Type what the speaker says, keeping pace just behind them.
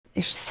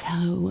There's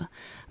so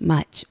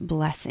much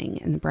blessing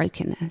in the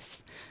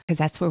brokenness because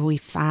that's where we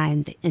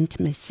find the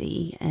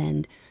intimacy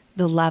and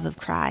the love of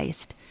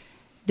Christ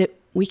that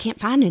we can't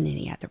find in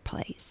any other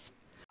place.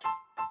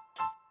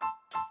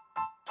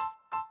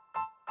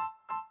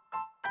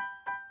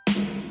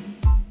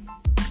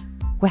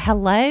 Well,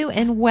 hello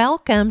and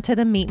welcome to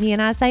the Meet Me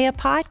in Isaiah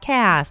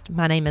podcast.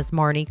 My name is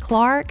Marnie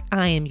Clark.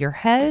 I am your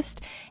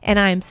host, and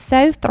I am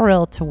so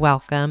thrilled to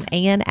welcome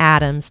Ann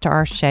Adams to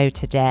our show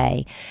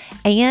today.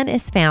 Ann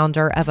is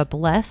founder of A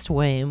Blessed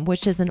Womb,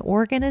 which is an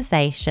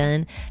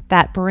organization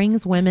that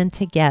brings women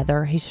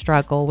together who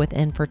struggle with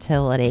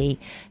infertility.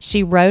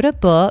 She wrote a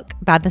book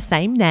by the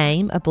same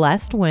name, A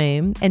Blessed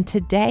Womb, and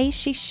today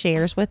she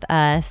shares with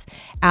us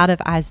out of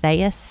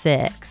Isaiah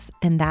 6,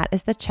 and that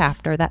is the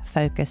chapter that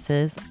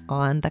focuses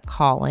on the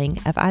calling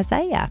of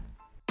Isaiah.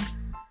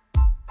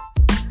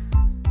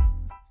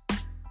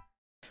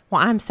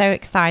 Well, I'm so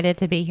excited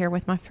to be here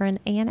with my friend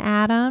Ann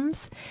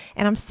Adams,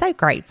 and I'm so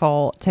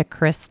grateful to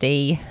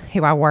Christy,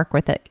 who I work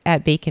with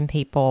at Beacon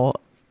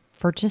People,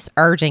 for just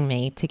urging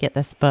me to get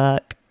this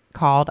book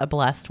called A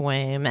Blessed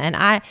Womb.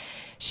 And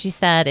she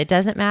said, it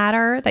doesn't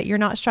matter that you're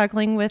not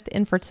struggling with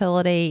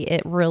infertility.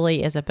 It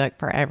really is a book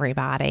for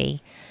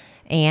everybody.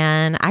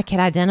 And I could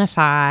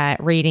identify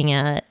reading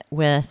it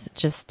with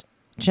just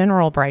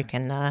general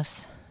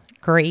brokenness,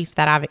 grief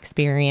that I've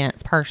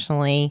experienced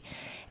personally.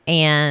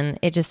 And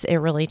it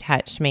really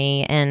touched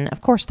me. And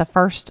of course, the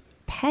first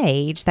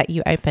page that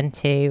you open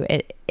to,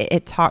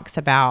 it talks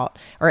about,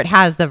 or it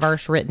has the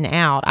verse written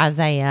out,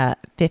 Isaiah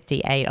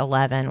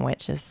 58:11,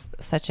 which is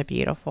such a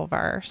beautiful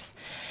verse.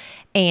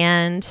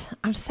 And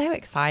I'm so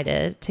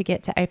excited to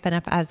get to open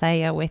up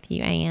Isaiah with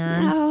you,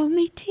 Ann. Oh,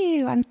 me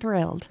too. I'm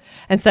thrilled.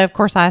 And so, of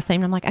course, I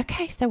assumed, I'm like,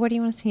 okay, so what do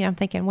you want to say? I'm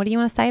thinking, what do you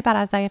want to say about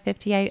Isaiah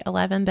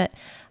 58:11?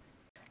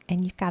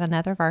 And you've got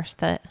another verse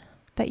that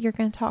you're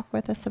going to talk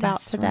with us about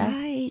That's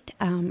today.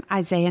 Right.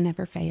 Isaiah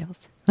never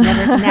fails,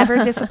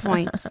 never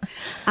disappoints.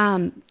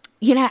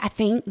 I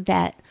think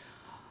that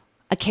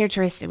a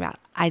characteristic about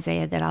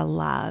Isaiah that I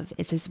love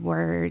is his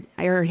word,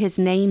 or his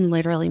name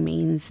literally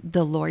means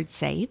the Lord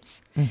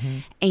saves. Mm-hmm.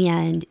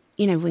 And,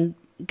 when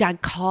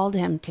God called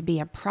him to be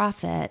a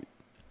prophet,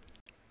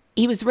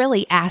 he was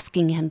really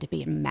asking him to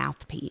be a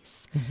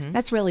mouthpiece. Mm-hmm.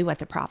 That's really what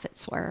the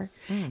prophets were.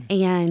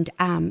 Mm.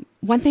 And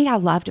one thing I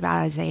loved about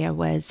Isaiah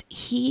was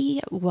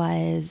he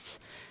was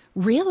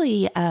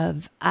really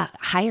of a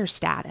higher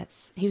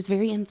status. He was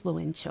very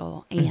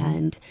influential,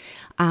 and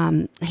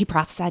he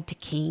prophesied to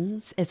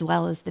kings as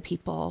well as the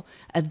people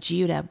of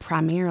Judah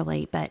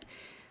primarily. But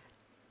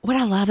what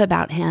I love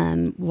about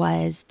him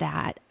was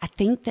that I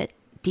think that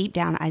deep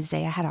down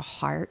Isaiah had a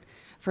heart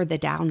for the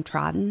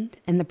downtrodden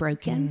and the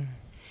broken.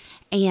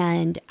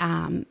 And,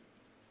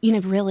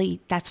 really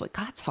that's what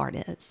God's heart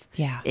is.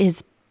 Yeah.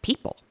 Is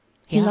people.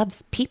 He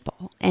loves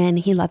people, and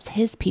he loves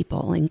his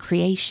people in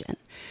creation.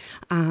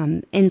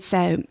 And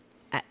so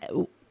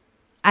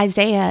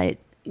Isaiah,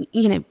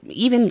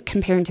 even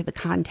comparing to the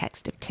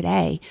context of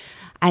today,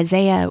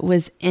 Isaiah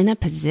was in a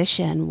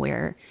position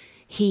where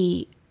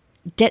he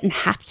didn't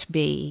have to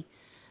be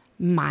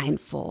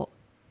mindful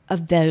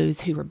of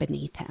those who were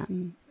beneath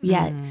him.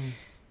 Yet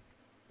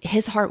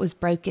his heart was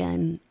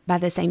broken by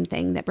the same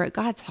thing that broke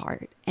God's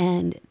heart.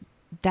 And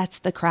that's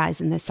the cries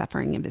and the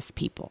suffering of his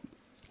people.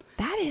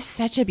 That is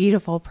such a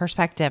beautiful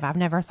perspective. I've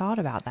never thought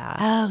about that.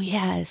 Oh,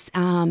 yes.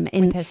 And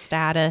with his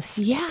status,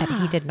 that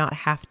he did not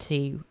have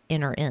to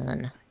enter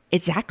in.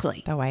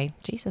 Exactly. The way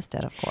Jesus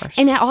did, of course.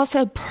 And it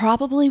also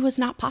probably was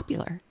not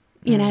popular.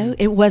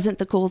 It wasn't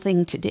the cool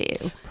thing to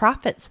do.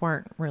 Prophets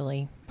weren't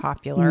really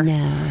popular.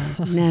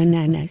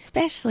 No.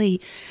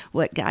 Especially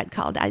what God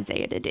called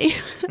Isaiah to do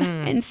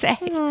and say.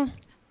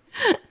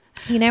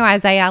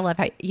 Isaiah, I love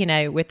how,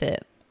 with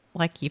it,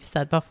 like you've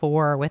said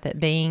before, with it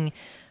being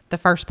the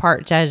first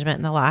part judgment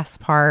and the last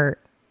part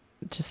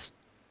just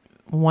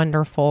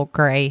wonderful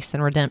grace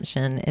and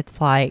redemption. It's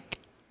like,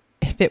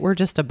 if it were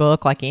just a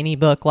book, like any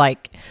book,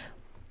 like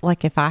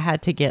if I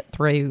had to get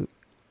through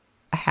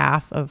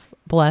half of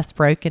blessed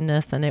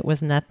brokenness and it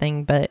was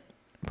nothing but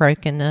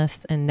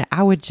brokenness, and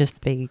I would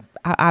just be,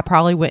 I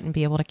probably wouldn't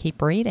be able to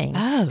keep reading.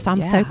 So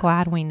I'm so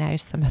glad we know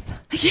some of them.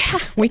 Yeah.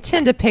 We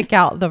tend to pick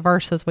out the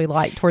verses we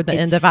like toward the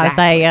end of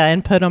Isaiah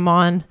and put them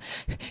on.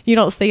 You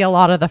don't see a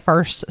lot of the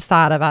first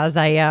side of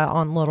Isaiah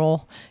on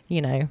little,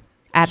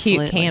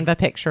 Absolutely. cute Canva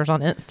pictures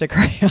on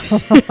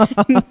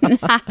Instagram.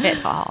 Not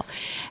at all.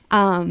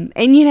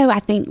 I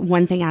think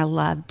one thing I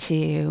love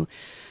too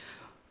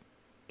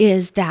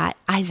is that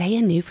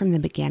Isaiah knew from the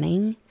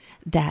beginning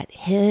that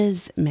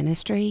his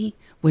ministry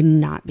would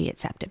not be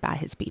accepted by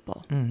his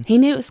people. He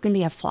knew it was going to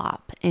be a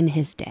flop in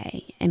his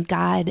day. And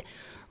God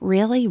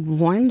really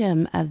warned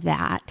him of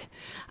that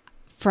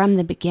from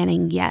the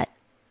beginning, yet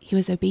he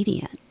was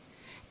obedient.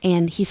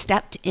 And he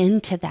stepped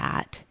into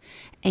that.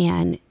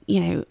 And,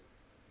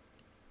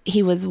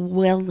 he was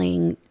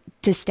willing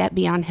to step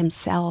beyond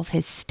himself,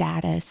 his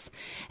status,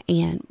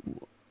 and,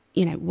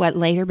 what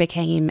later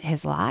became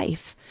his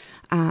life.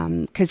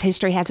 Because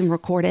history has him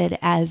recorded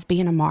as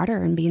being a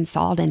martyr and being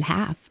sawed in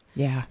half.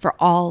 Yeah. for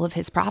all of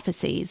his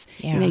prophecies.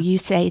 Yeah. You know, you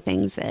say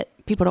things that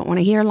people don't want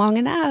to hear long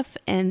enough,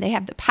 and they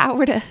have the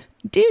power to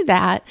do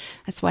that.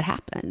 That's what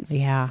happens.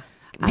 Yeah.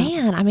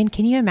 Man, I mean,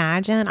 can you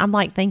imagine? I'm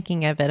like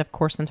thinking of it, of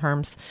course, in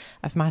terms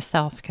of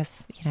myself,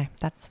 because, you know,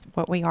 that's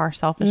what we are,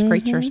 selfish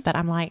creatures. But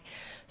I'm like,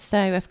 so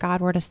if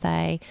God were to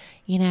say,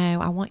 you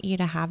know, I want you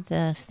to have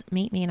this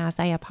Meet Me in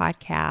Isaiah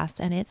podcast,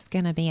 and it's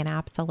going to be an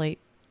absolute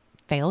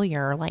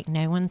failure, like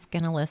no one's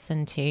going to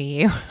listen to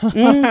you.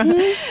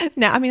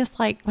 No, I mean, it's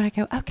like when I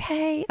go,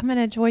 okay, I'm going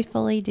to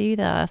joyfully do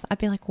this, I'd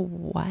be like,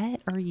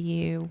 what are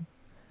you?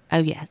 Oh,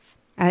 yes.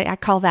 I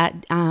call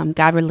that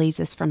God relieves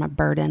us from a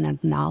burden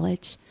of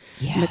knowledge.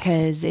 Yes.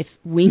 Because if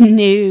we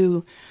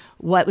knew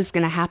what was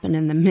going to happen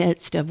in the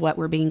midst of what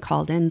we're being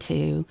called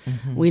into,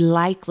 we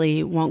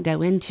likely won't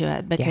go into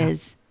it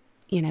because,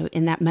 you know,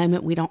 in that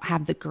moment, we don't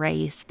have the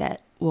grace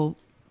that will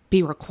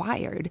be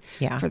required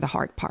for the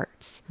hard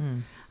parts.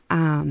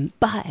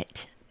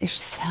 But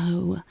there's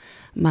so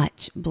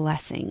much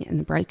blessing in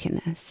the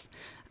brokenness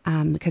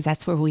because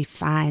that's where we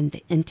find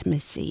the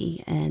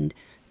intimacy and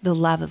the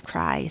love of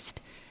Christ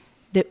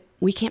that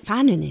we can't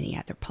find in any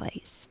other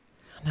place.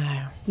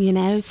 No. You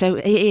know, so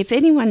if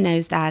anyone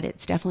knows that,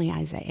 it's definitely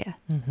Isaiah.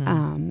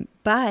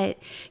 But,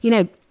 you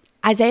know,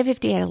 Isaiah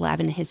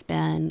 58:11 has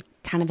been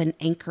kind of an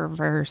anchor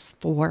verse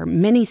for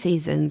many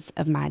seasons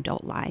of my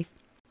adult life.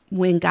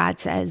 When God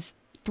says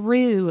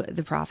through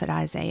the prophet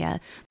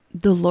Isaiah,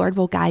 the Lord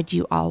will guide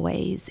you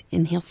always,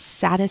 and he'll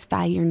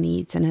satisfy your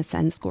needs in a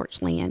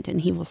sun-scorched land,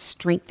 and he will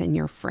strengthen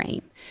your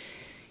frame.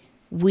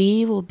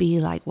 We will be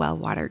like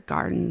well-watered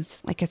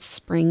gardens, like a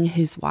spring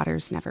whose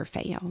waters never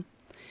fail.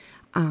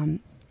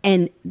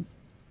 And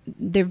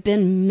there have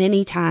been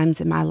many times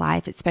in my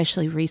life,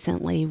 especially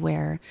recently,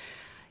 where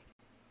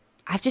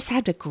I've just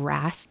had to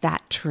grasp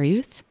that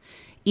truth,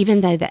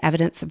 even though the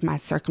evidence of my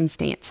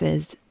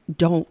circumstances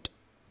don't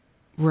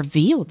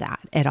reveal that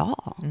at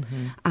all.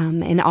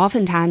 And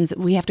oftentimes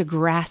we have to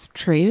grasp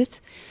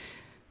truth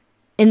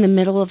in the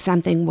middle of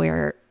something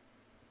where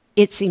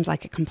it seems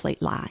like a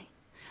complete lie.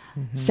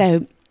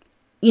 So,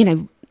 you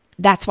know,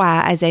 that's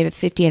why Isaiah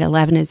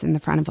 58:11 is in the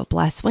front of a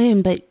blessed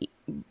womb, but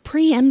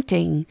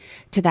preempting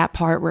to that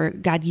part where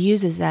God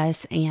uses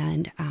us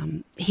and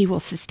he will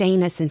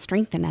sustain us and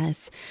strengthen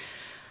us.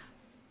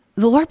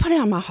 The Lord put it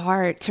on my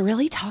heart to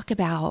really talk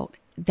about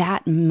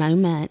that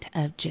moment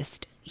of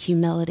just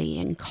humility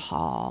and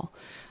call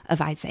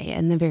of Isaiah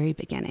in the very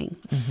beginning.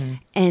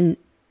 And,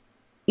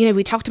 you know,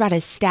 we talked about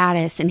his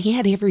status, and he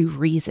had every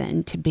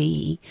reason to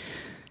be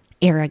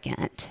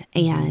arrogant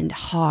and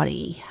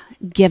haughty,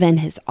 given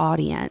his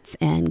audience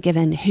and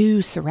given who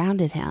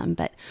surrounded him.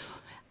 But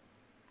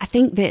I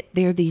think that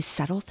there are these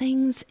subtle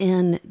things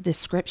in the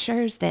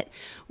scriptures that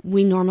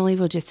we normally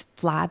will just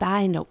fly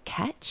by and don't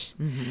catch.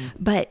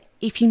 But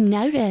if you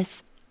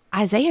notice,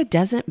 Isaiah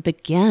doesn't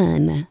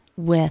begin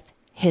with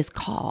his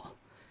call.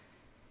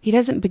 He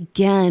doesn't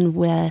begin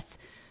with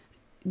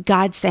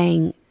God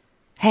saying,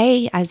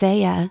 hey,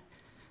 Isaiah,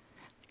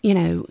 you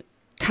know,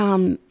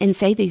 come and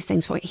say these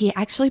things for you. He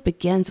actually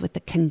begins with the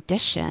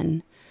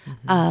condition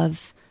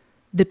of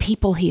the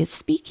people he is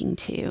speaking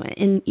to.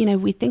 And, you know,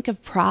 we think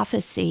of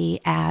prophecy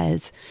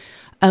as,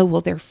 oh,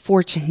 well, they're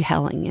fortune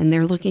telling and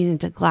they're looking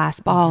into glass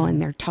ball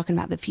and they're talking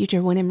about the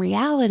future, when in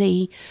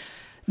reality,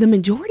 the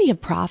majority of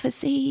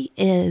prophecy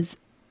is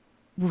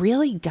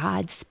really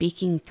God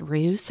speaking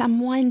through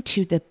someone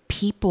to the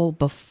people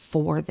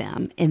before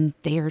them in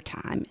their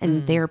time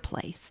and their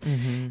place.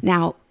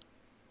 Now,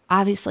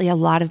 obviously, a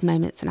lot of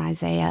moments in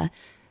Isaiah,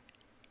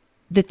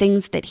 the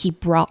things that he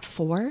brought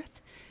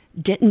forth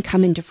didn't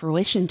come into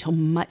fruition until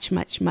much,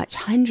 much, much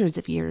hundreds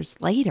of years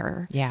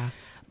later. Yeah.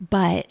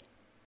 But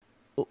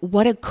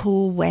what a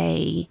cool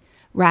way,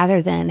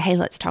 rather than, hey,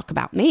 let's talk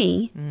about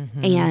me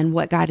and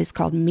what God has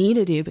called me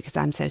to do because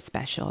I'm so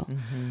special.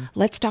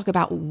 Let's talk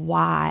about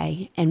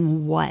why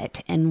and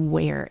what and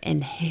where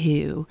and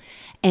who,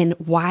 and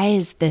why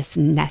is this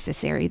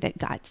necessary that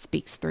God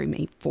speaks through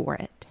me for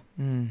it.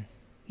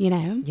 You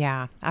know?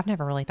 Yeah. I've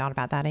never really thought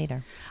about that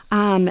either.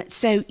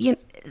 So, you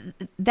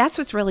know, that's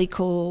what's really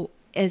cool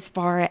as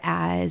far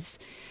as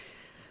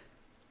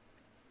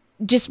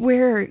just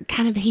where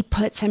kind of he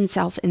puts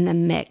himself in the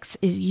mix.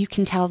 You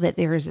can tell that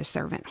there is a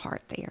servant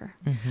heart there.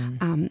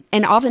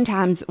 And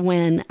oftentimes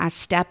when I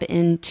step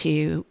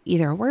into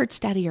either a word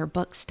study or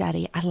book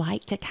study, I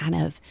like to kind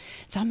of,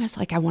 it's almost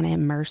like I want to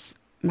immerse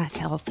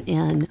myself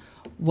in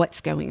what's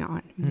going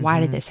on. Why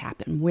did this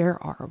happen? Where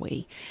are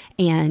we?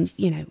 And,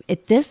 you know,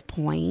 at this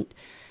point,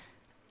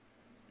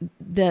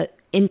 the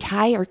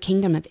entire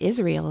kingdom of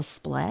Israel is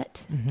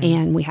split,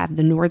 and we have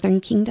the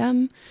northern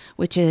kingdom,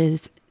 which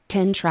is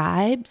 10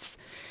 tribes,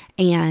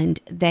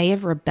 and they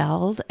have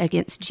rebelled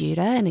against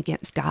Judah and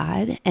against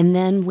God. And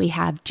then we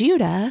have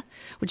Judah,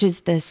 which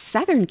is the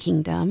southern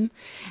kingdom,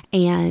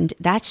 and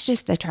that's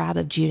just the tribe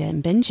of Judah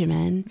and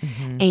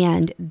Benjamin,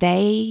 and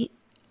they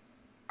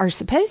are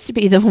supposed to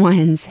be the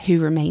ones who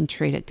remain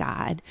true to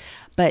God.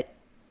 But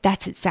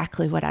that's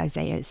exactly what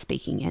Isaiah is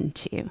speaking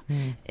into,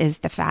 is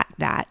the fact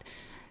that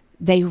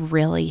they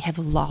really have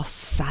lost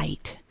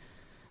sight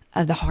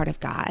of the heart of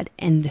God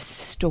and the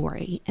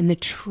story and the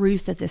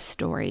truth of the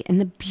story and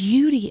the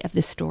beauty of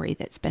the story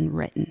that's been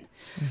written,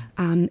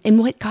 and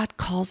what God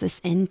calls us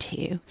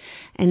into.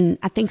 And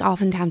I think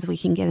oftentimes we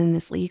can get in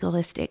this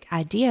legalistic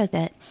idea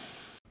that,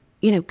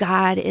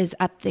 God is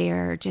up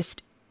there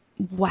just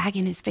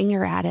wagging his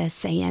finger at us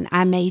saying,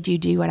 I made you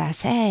do what I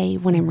say,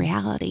 when in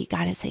reality,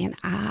 God is saying,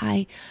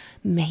 I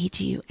made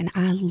you and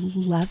I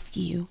love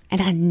you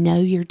and I know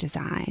your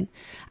design.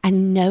 I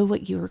know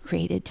what you were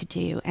created to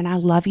do and I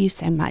love you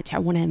so much. I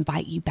want to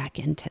invite you back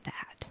into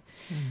that.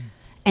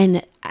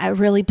 And I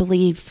really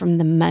believe from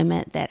the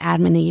moment that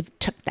Adam and Eve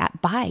took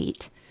that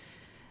bite,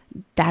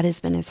 that has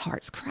been his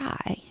heart's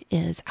cry,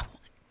 is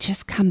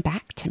just come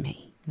back to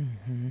me.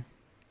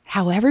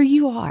 However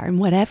you are, in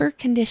whatever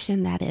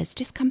condition that is,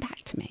 just come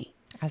back to me.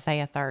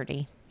 Isaiah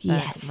 30.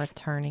 Yes.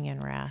 Returning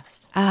and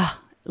rest.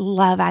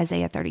 Love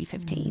Isaiah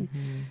 30:15.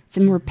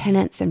 Some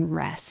repentance and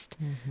rest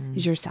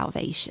is your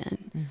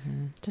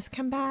salvation. Just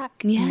come back.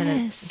 Yes. And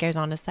then it goes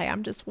on to say,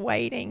 I'm just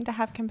waiting to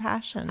have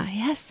compassion.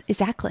 Yes,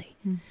 exactly.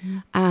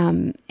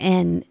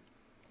 And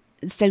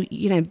so,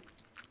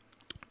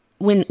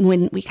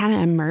 when we kind of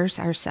immerse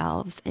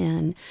ourselves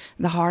in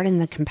the heart and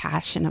the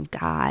compassion of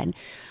God,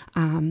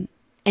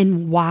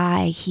 and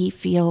why he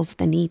feels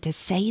the need to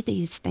say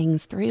these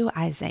things through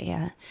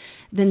Isaiah,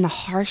 then the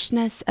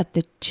harshness of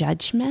the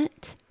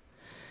judgment,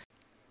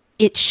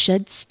 it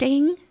should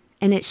sting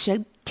and it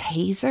should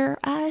taser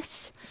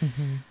us.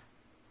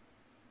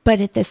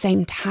 But at the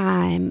same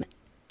time,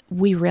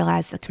 we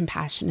realize the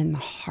compassion in the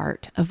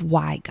heart of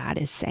why God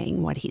is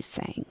saying what he's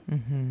saying.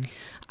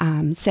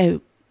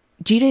 So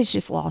Judah has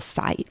just lost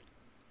sight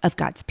of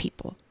God's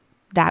people,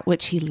 that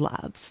which he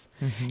loves.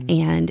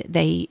 And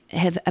they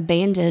have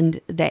abandoned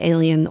the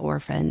alien, the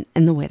orphan,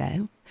 and the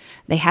widow.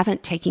 They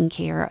haven't taken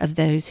care of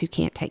those who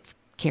can't take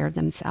care of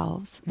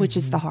themselves, which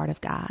is the heart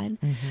of God.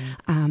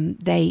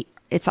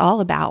 It's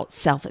all about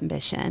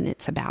self-ambition.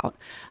 It's about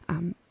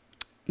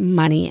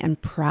money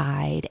and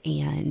pride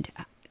and,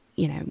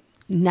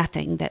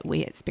 nothing that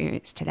we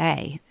experience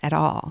today at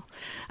all.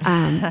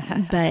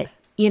 But,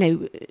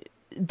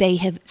 they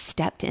have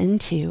stepped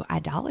into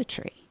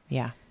idolatry.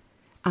 Yeah.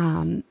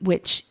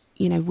 Which,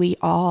 we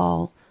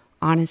all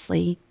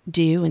honestly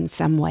do in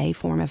some way,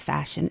 form of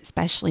fashion,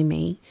 especially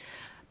me.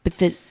 But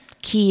the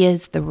key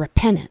is the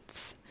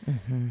repentance.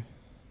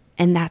 And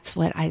that's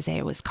what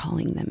Isaiah was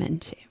calling them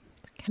into.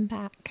 Come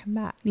back, come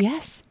back.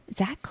 Yes,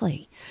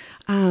 exactly.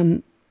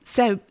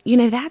 So,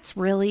 that's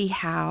really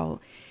how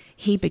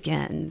he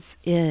begins,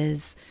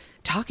 is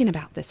talking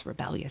about this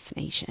rebellious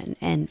nation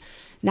and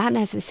not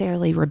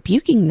necessarily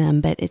rebuking them,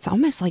 but it's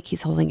almost like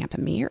he's holding up a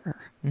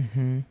mirror.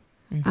 And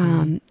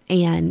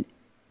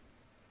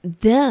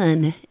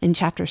then in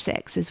chapter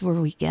 6 is where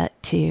we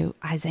get to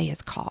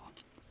Isaiah's call.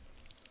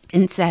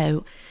 And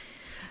so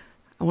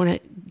I want to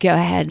go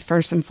ahead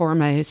first and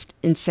foremost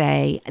and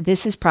say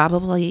this is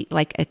probably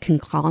like a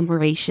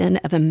conglomeration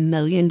of a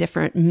million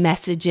different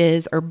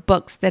messages or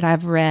books that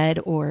I've read,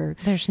 or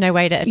there's no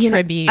way to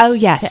attribute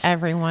to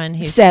everyone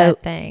who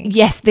said things.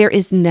 Yes, there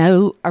is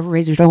no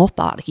original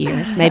thought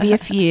here. Maybe a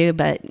few,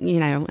 but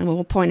and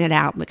we'll point it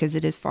out because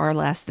it is far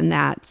less than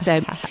that.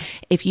 So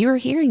if you're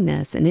hearing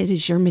this and it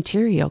is your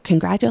material,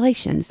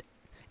 congratulations.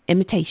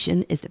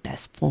 Imitation is the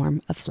best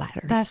form of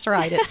flattery. That's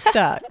right. It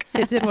stuck.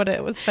 It did what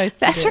it was supposed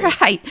to do.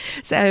 That's right.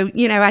 So,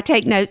 I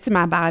take notes in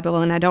my Bible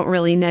and I don't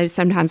really know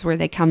sometimes where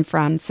they come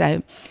from.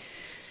 So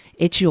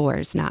it's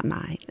yours, not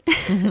mine.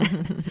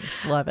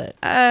 Love it.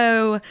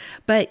 Oh,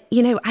 but,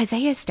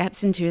 Isaiah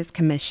steps into his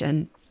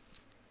commission,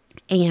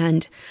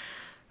 and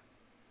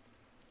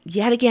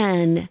yet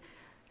again,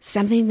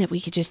 something that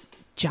we could just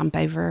jump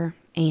over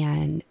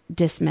and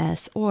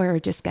dismiss or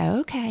just go,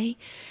 okay,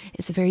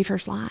 it's the very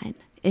first line.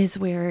 Is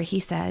where he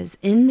says,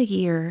 in the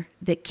year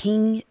that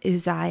King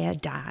Uzziah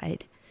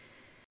died,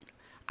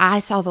 I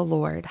saw the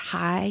Lord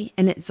high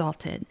and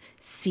exalted,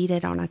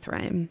 seated on a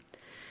throne.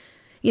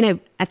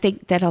 I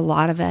think that a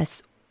lot of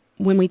us,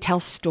 when we tell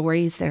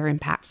stories that are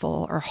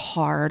impactful or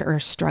hard or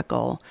a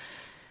struggle,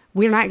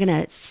 we're not going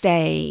to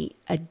say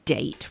a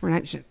date. We're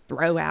not going to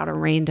throw out a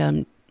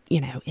random,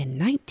 in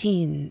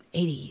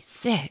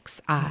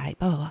 1986,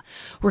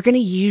 we're going to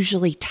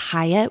usually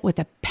tie it with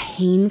a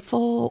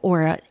painful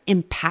or an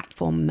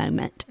impactful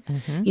moment.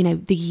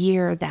 The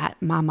year that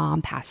my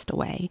mom passed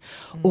away,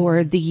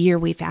 or the year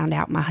we found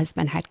out my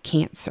husband had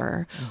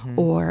cancer,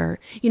 or,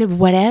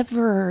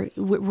 whatever.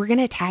 We're going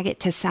to tag it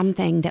to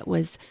something that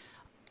was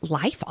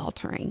life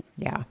altering.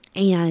 Yeah.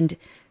 And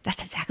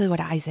that's exactly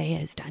what Isaiah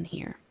has done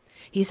here.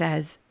 He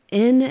says,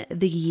 in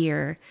the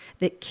year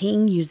that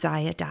King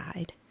Uzziah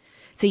died.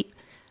 See,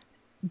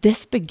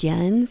 this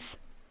begins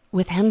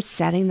with him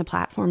setting the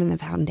platform and the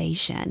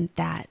foundation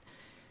that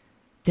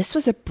this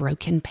was a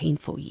broken,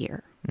 painful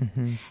year.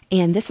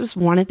 And this was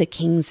one of the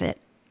kings that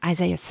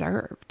Isaiah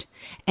served.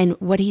 And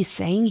what he's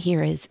saying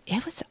here is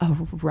it was a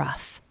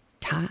rough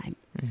time.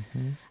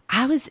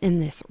 I was in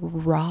this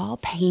raw,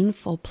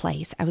 painful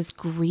place. I was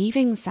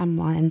grieving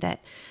someone that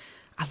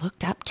I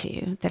looked up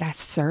to, that I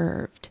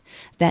served,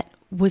 that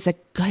was a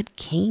good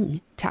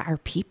king to our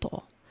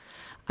people.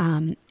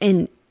 And,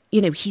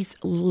 he's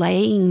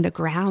laying the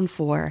ground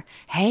for,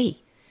 hey,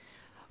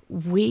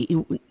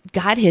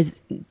 God has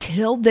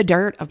tilled the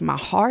dirt of my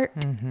heart,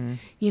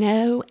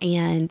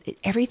 and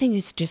everything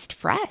is just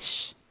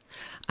fresh.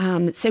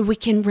 So we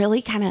can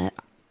really kind of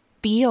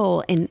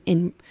feel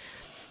and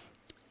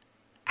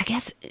I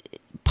guess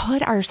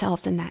put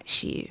ourselves in that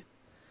shoe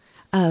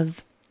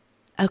of,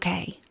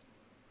 okay,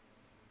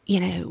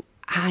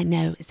 I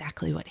know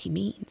exactly what he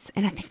means.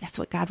 And I think that's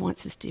what God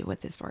wants us to do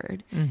with his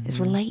word, is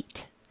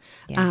relate.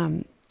 Yeah.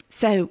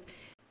 So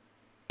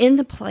in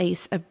the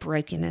place of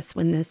brokenness,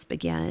 when this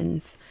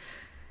begins,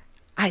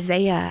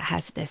 Isaiah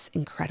has this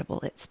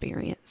incredible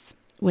experience,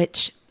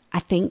 which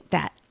I think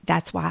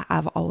that's why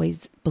I've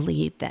always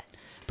believed that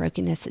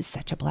brokenness is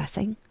such a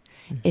blessing,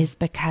 is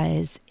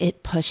because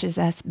it pushes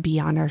us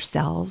beyond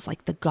ourselves,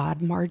 like the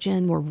God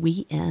margin where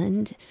we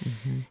end,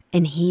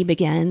 and he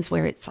begins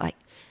where it's like,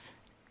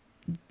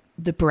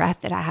 the breath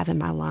that I have in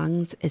my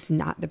lungs is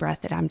not the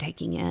breath that I'm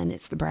taking in.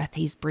 It's the breath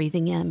he's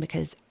breathing in,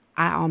 because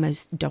I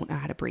almost don't know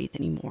how to breathe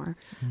anymore.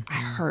 I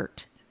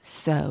hurt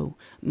so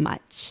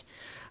much.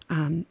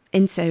 And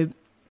so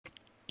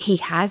he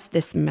has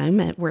this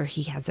moment where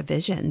he has a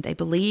vision. They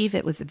believe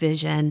it was a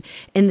vision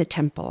in the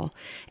temple.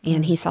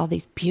 And he saw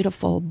these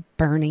beautiful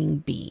burning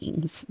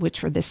beings,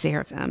 which were the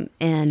seraphim.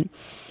 And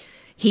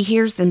he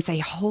hears them say,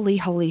 "Holy,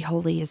 holy,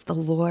 holy is the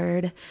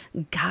Lord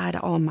God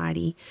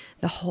Almighty.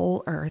 The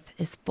whole earth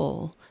is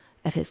full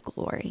of his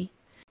glory."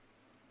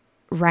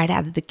 Right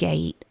out of the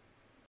gate,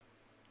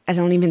 I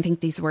don't even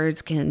think these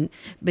words can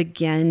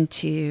begin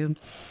to,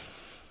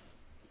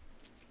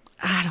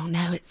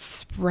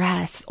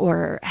 express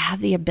or have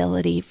the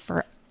ability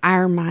for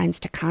our minds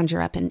to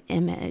conjure up an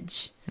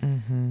image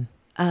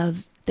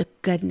of the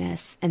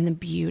goodness and the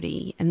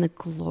beauty and the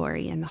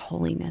glory and the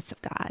holiness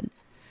of God.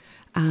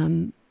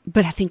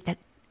 But I think that,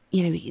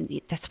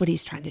 that's what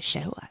he's trying to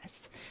show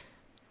us.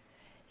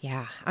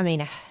 Yeah. I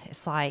mean,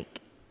 it's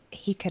like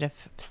he could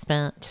have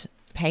spent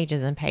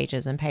pages and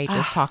pages and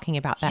pages talking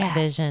about that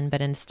vision,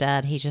 but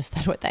instead he just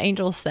said what the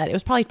angels said. It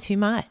was probably too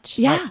much.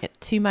 Yeah. Like,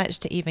 too much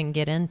to even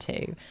get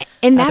into.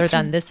 And other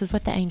than this is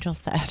what the angel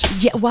said.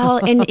 Yeah, well,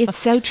 and it's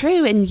so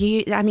true. And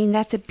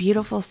that's a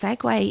beautiful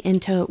segue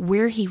into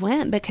where he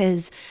went,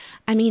 because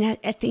I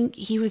think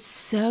he was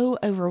so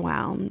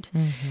overwhelmed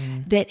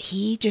that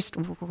he just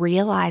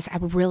realized, I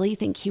really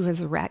think he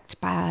was wrecked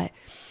by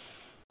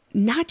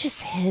not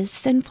just his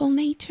sinful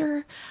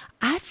nature.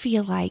 I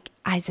feel like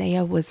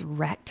Isaiah was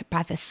wrecked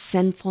by the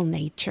sinful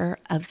nature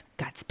of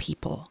God's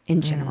people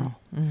in general.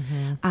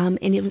 And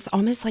it was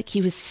almost like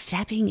he was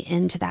stepping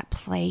into that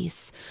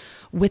place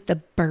with the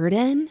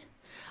burden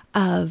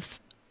of,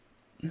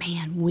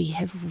 man, we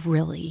have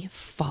really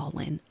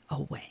fallen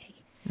away.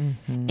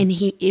 And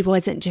it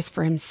wasn't just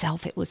for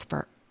himself, it was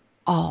for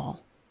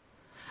all.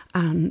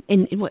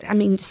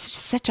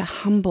 Such a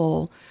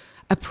humble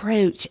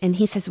approach. And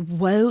he says,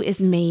 "Woe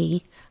is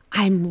me,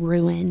 I'm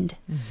ruined,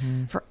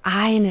 for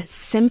I am a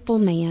sinful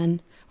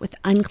man with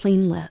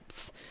unclean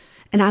lips,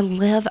 and I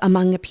live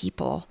among a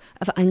people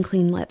of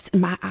unclean lips,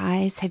 and my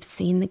eyes have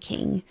seen the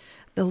King,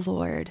 the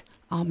Lord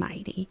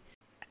Almighty."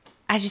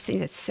 I just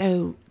think it's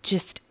so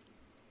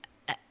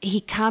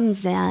he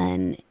comes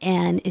in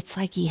and it's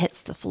like he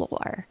hits the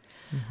floor.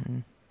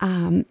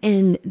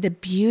 And the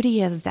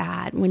beauty of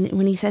that,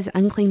 when he says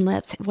unclean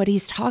lips, what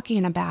he's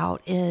talking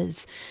about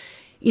is,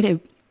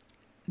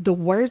 the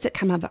words that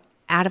come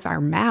out of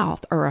our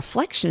mouth are a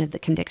reflection of the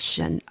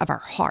condition of our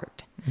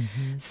heart.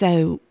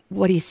 So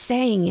what he's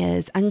saying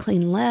is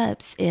unclean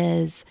lips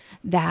is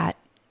that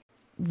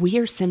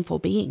we're sinful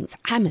beings.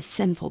 I'm a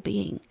sinful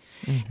being.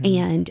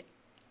 And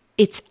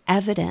it's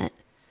evident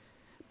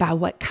by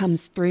what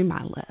comes through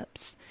my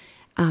lips.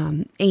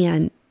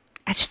 And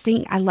I just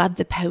think I love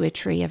the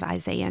poetry of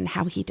Isaiah and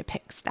how he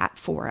depicts that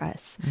for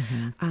us.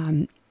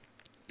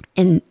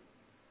 And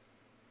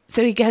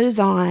so he goes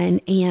on,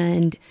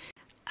 and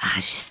I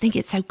just think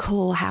it's so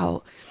cool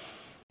how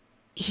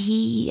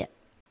he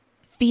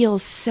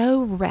feels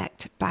so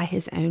wrecked by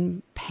his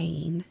own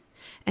pain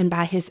and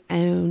by his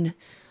own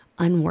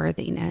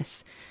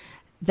unworthiness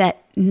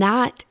that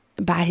not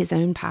by his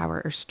own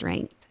power or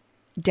strength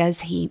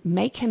does he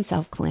make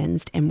himself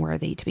cleansed and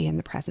worthy to be in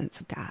the presence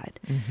of God.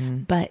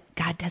 But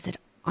God does it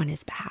on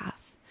his behalf.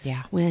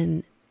 Yeah.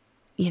 When,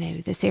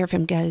 the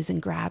seraphim goes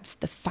and grabs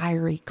the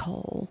fiery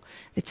coal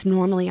that's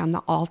normally on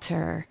the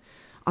altar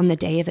on the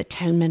Day of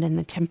Atonement in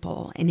the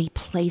temple, and he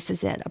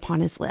places it upon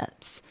his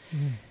lips.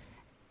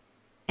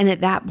 And at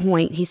that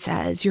point, he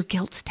says, "Your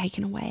guilt's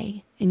taken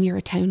away and you're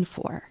atoned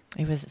for."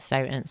 It was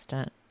so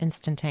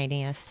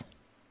instantaneous.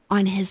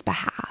 On his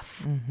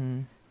behalf.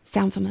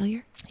 Sound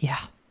familiar? Yeah.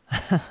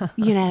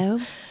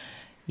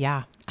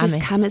 Yeah.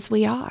 Just come as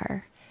we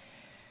are.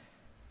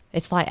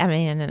 It's like,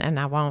 and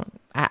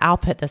I'll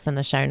put this in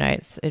the show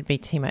notes. It'd be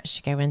too much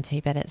to go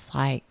into, but it's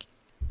like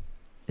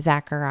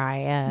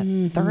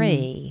Zechariah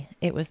 3.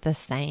 It was the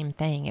same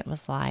thing. It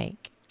was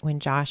like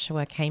when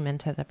Joshua came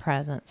into the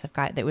presence of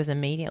God, that was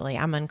immediately,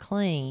 I'm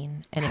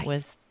unclean. And Right. It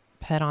was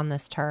put on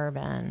this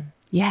turban.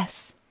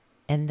 Yes.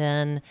 And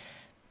then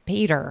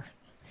Peter,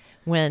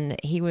 when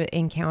he would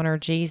encounter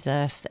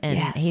Jesus and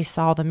Yes. he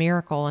saw the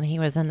miracle and he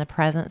was in the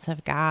presence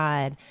of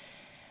God,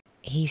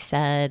 he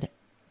said,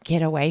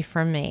 "Get away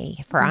from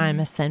me, for I'm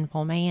a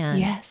sinful man."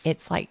 Yes.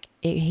 It's like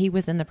he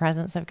was in the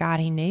presence of God.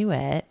 He knew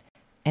it.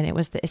 And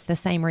it's the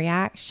same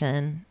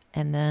reaction.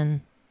 And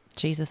then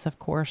Jesus, of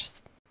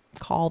course,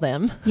 called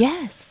him.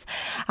 Yes.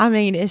 I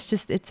mean,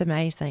 it's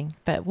amazing.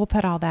 But we'll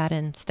put all that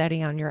in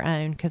Study on Your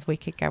Own, because we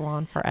could go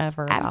on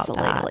forever about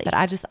Absolutely.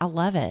 that. But I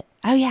love it.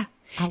 Oh, yeah.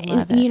 I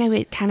love And, it. you know,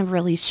 it kind of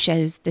really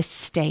shows the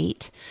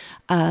state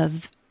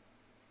of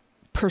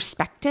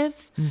perspective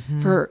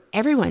for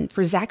everyone,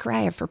 for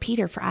Zechariah, for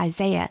Peter, for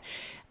Isaiah.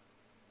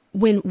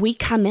 When we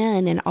come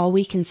in and all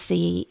we can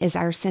see is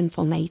our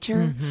sinful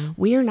nature,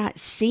 we are not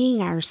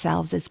seeing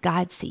ourselves as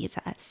God sees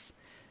us.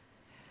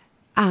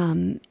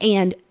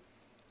 And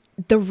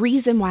the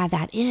reason why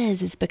that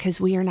is because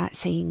we are not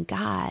seeing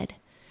God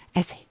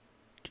as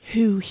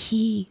who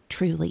he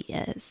truly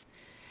is.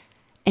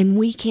 And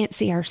we can't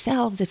see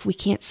ourselves if we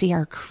can't see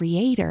our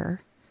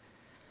Creator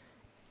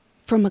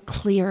from a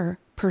clear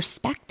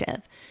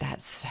perspective.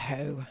 That's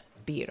so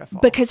beautiful.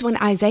 Because when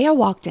Isaiah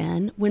walked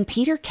in, when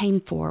Peter came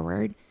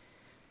forward,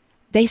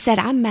 they said,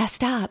 "I'm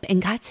messed up."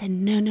 And God said,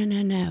 "No, no,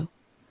 no, no.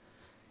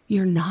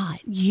 You're not.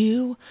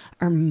 You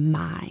are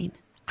mine.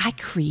 I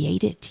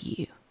created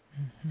you.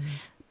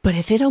 But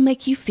if it'll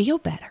make you feel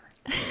better,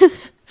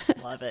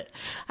 Love it.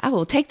 I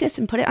will take this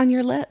and put it on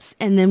your lips,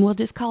 and then we'll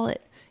just call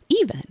it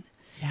even."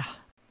 Yeah.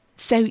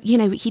 So, you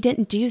know, he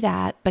didn't do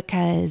that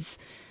because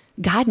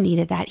God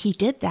needed that. He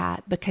did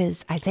that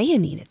because Isaiah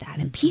needed that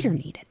and Peter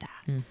needed that.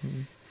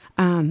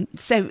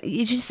 So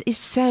it just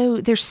is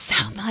there's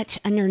so much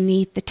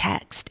underneath the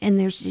text, and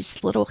there's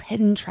just little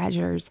hidden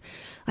treasures.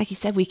 Like you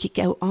said, we could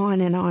go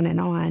on and on and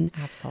on.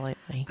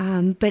 Absolutely.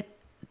 But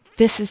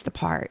this is the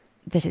part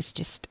that is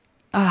just,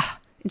 it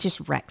just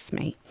wrecks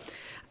me,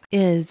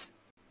 is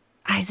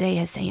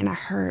Isaiah saying, "I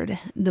heard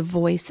the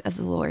voice of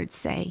the Lord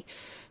say,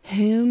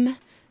 'Whom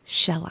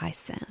shall I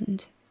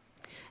send?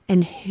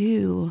 And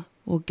who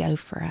will go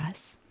for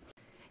us?'"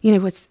 You know,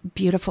 what's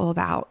beautiful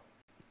about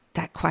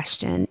that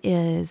question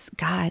is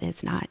God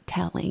is not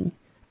telling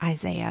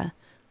Isaiah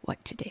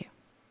what to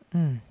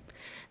do.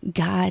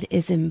 God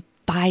is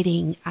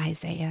inviting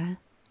Isaiah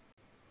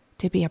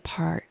to be a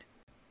part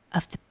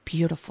of the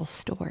beautiful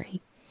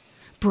story.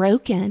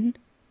 Broken,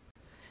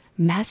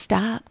 messed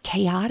up,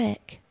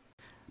 chaotic,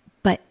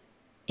 but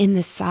in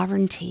the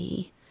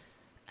sovereignty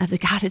of the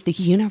God of the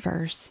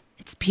universe,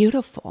 it's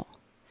beautiful.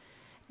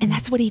 And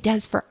that's what he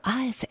does for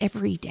us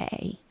every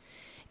day.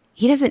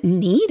 He doesn't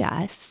need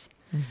us,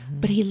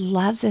 but he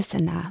loves us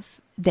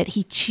enough that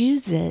he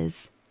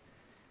chooses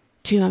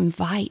to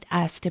invite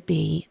us to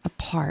be a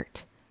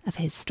part of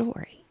his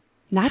story,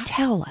 not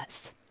tell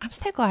us. I'm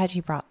so glad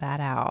you brought that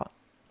out,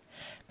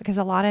 because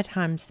a lot of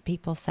times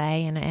people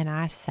say, and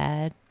I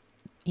said,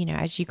 you know,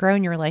 as you grow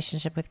in your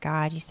relationship with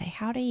God, you say,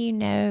 "How do you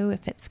know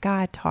if it's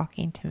God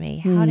talking to me?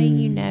 How do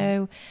you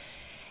know?"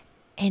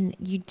 And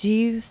you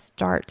do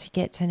start to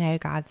get to know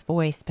God's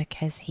voice,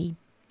 because he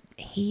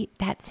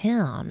that's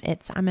him.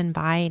 It's, "I'm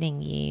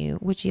inviting you.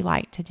 Would you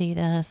like to do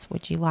this?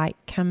 Would you like,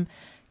 come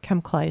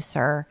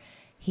closer?"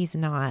 He's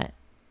not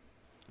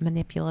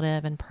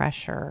manipulative and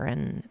pressure.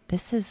 And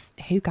this is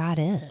who God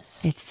is.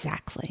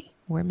 Exactly.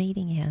 We're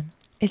meeting him.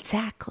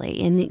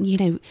 Exactly. And, you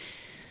know,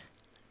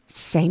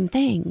 same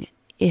thing.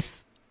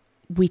 If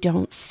we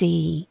don't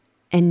see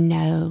and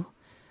know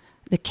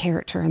the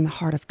character and the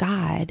heart of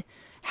God,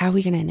 how are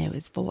we going to know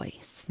his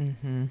voice?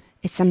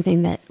 It's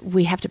something that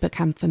we have to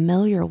become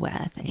familiar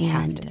with. You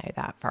have And, to know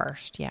that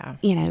first. Yeah.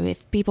 you know,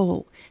 if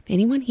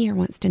anyone here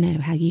wants to know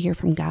how you hear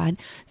from God,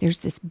 there's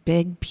this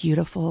big,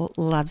 beautiful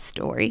love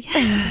story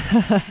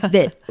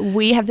that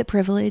we have the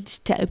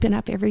privilege to open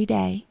up every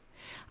day.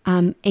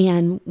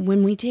 And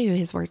when we do,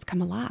 his words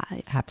come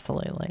alive.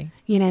 Absolutely.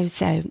 You know,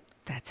 so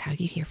that's how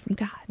you hear from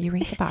God. You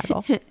read the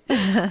Bible.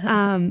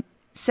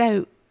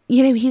 So,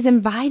 you know, he's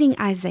inviting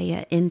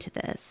Isaiah into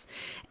this.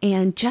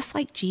 And just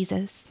like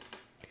Jesus,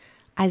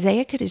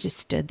 Isaiah could have just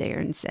stood there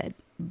and said,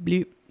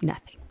 bloop,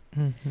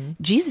 nothing.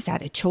 Jesus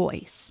had a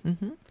choice.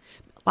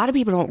 A lot of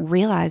people don't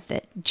realize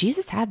that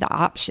Jesus had the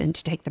option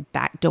to take the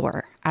back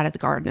door out of the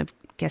Garden of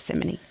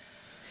Gethsemane.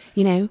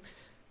 You know,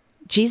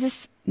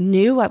 Jesus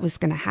knew what was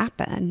going to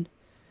happen,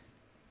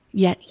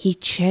 yet he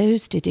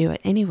chose to do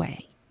it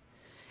anyway.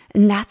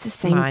 And that's the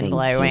same thing.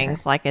 Mind-blowing. Here.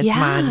 Like, it's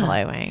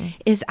mind-blowing.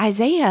 Is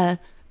Isaiah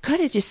could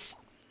have just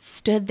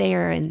stood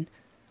there and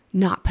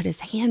not put his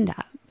hand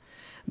up.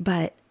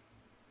 But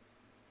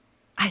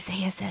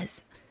Isaiah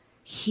says,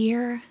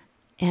 "Here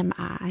am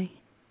I,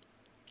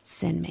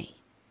 send me."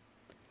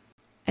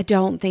 I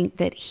don't think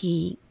that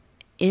he,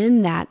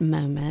 in that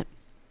moment,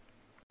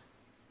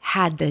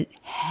 had the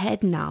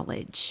head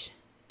knowledge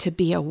to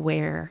be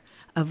aware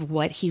of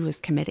what he was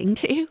committing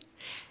to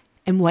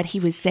and what he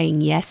was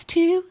saying yes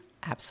to.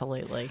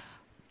 Absolutely.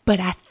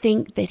 But I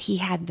think that he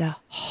had the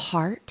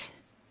heart,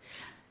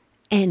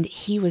 and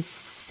he was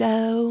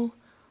so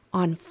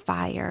on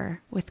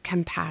fire with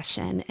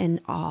compassion and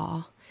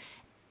awe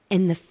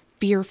and the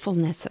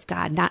fearfulness of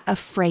God, not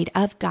afraid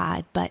of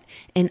God, but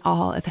in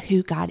awe of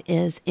who God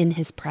is in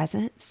his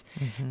presence,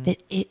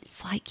 that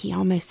it's like he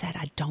almost said,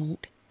 I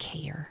don't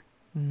care.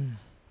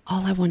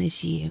 All I want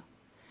is you,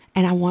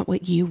 and I want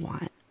what you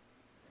want.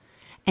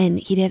 And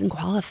he didn't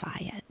qualify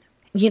it.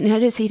 You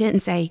notice he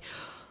didn't say,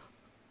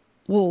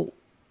 well,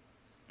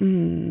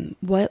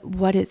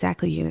 what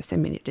exactly are you going to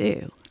send me to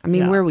do? I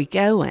mean, where are we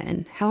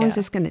going? How long is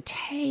this going to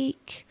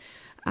take?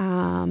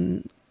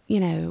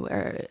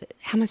 Or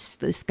how much is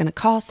this going to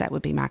cost? That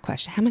would be my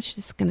question. How much is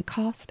this going to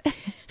cost?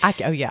 I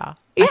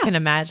can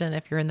imagine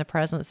if you're in the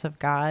presence of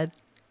God,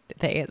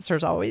 the answer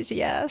is always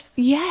yes.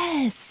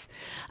 Yes.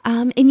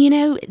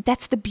 And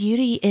that's the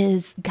beauty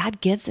is God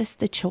gives us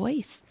the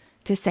choice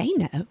to say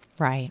no.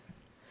 Right.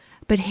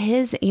 But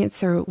his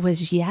answer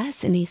was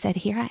yes. And he said,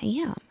 here I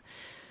am.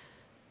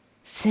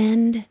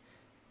 Send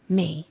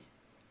me.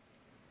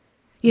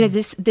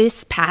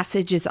 This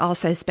passage is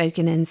also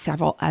spoken in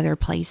several other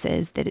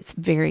places that it's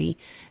very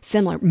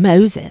similar.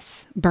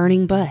 Moses,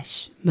 burning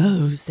bush.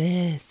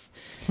 Moses.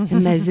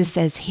 And Moses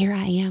says, here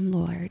I am,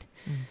 Lord.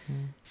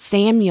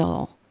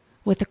 Samuel,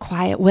 with a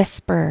quiet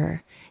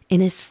whisper in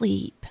his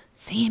sleep.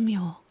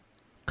 Samuel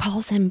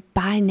calls him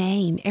by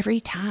name every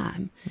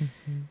time.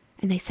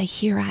 And they say,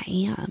 here I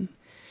am.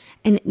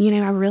 And,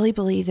 I really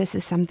believe this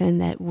is something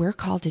that we're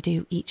called to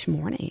do each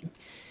morning.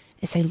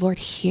 Is say, Lord,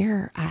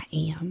 here I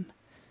am.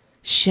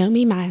 Show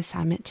me my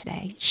assignment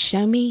today.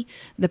 Show me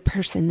the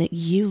person that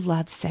you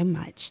love so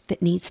much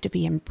that needs to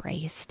be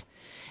embraced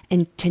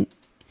and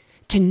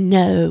to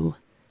know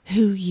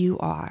who you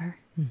are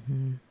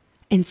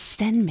and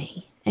send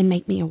me and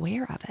make me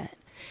aware of it.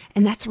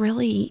 And that's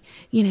really,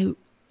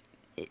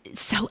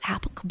 so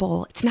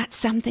applicable. It's not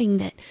something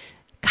that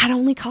God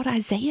only called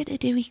Isaiah to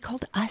do. He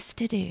called us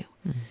to do.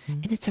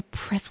 And it's a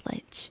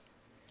privilege.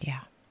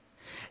 Yeah.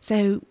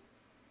 So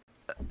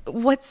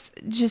what's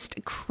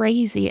just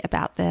crazy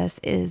about this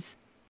is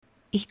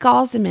he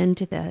calls him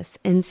into this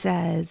and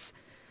says,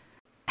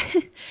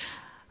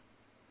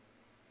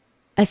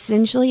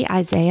 essentially,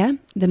 Isaiah,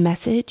 the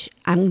message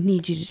I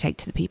need you to take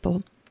to the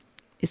people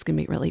is going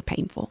to be really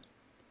painful.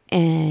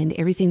 And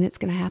everything that's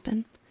going to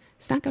happen,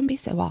 it's not going to be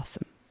so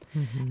awesome.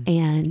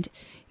 And,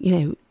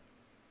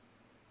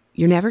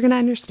 you're never going to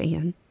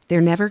understand.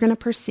 They're never going to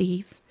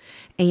perceive.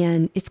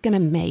 And it's going to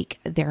make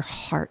their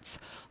hearts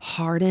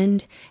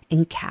hardened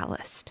and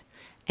calloused.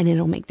 And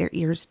it'll make their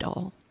ears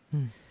dull.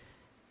 And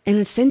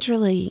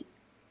essentially,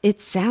 it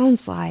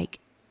sounds like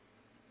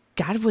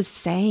God was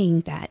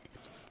saying that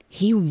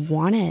he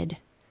wanted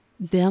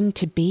them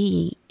to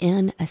be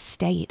in a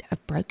state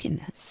of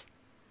brokenness.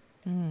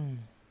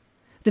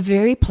 The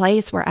very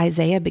place where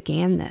Isaiah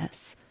began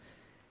this,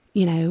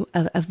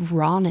 of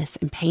rawness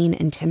and pain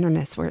and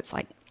tenderness, where it's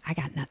like, I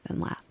got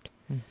nothing left.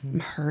 I'm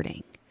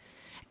hurting.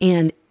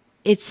 And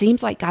it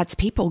seems like God's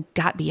people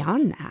got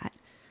beyond that.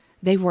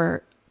 They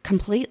were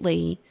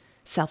completely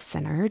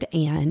self-centered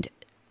and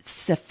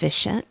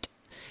sufficient.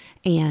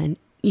 And,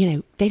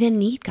 they didn't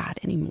need God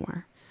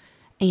anymore.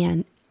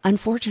 And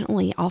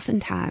unfortunately,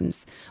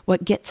 oftentimes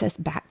what gets us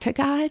back to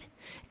God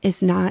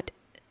is not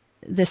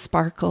the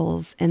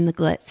sparkles and the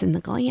glitz and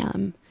the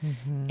glam.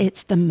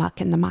 It's the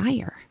muck and the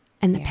mire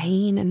and the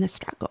pain and the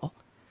struggle.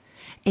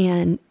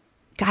 And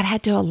God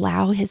had to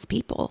allow his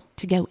people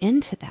to go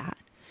into that.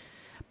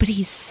 But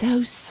he's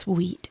so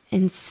sweet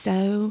and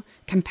so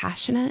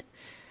compassionate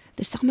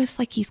that it's almost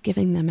like he's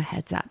giving them a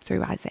heads up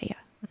through Isaiah.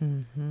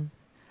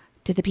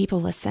 Did the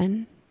people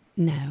listen?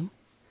 No.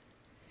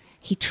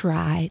 He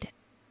tried.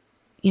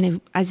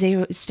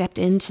 Isaiah stepped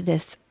into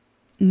this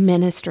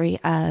ministry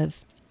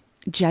of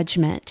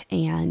judgment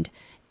and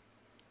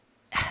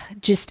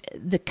just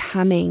the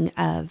coming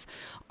of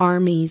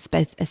armies,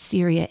 both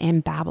Assyria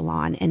and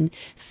Babylon, and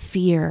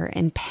fear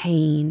and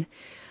pain.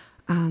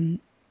 And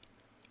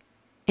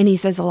he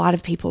says a lot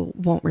of people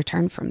won't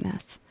return from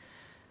this.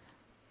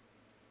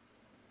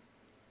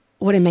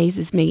 What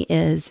amazes me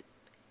is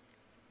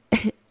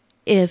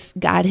if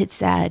God had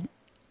said,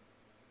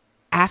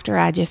 after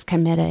I just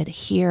committed,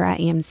 here I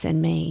am,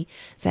 send me,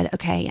 said,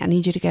 okay, I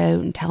need you to go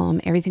and tell them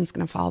everything's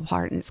going to fall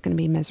apart and it's going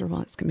to be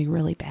miserable. It's going to be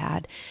really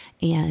bad.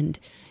 And,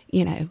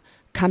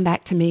 come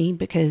back to me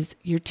because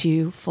you're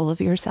too full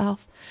of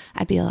yourself.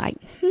 I'd be like,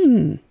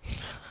 can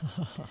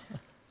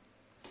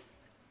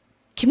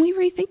we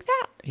rethink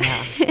that?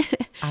 Yeah.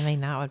 I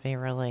mean, that would be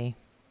really,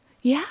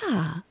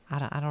 yeah.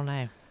 I don't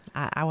know.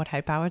 I would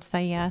hope I would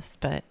say yes,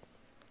 but.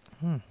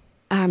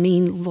 I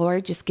mean,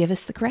 Lord, just give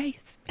us the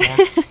grace.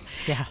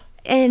 Yeah.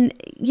 And,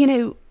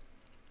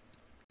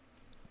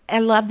 I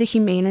love the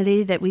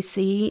humanity that we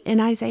see in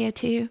Isaiah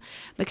 2,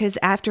 because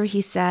after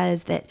he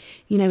says that,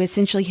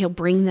 essentially he'll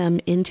bring them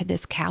into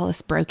this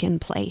callous, broken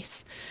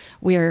place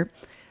where,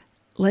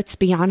 let's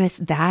be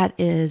honest, that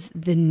is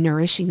the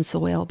nourishing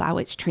soil by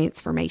which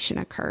transformation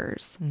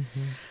occurs.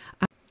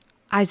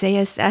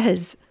 Isaiah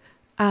says,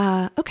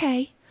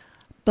 okay,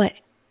 but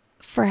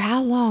for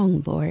how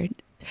long, Lord?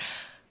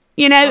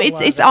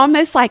 It's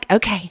almost like,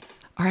 okay,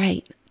 all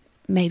right,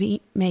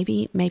 maybe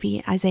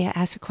Isaiah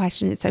asked a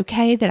question. It's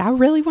okay that I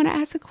really want to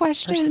ask a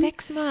question. For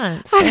 6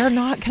 months, they're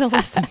not going to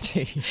listen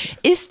to you.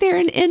 Is there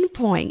an end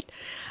point?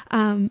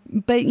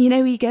 But,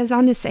 he goes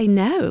on to say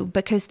no,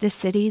 because the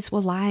cities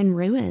will lie in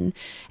ruin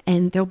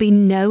and there'll be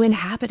no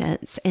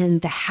inhabitants,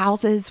 and the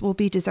houses will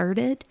be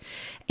deserted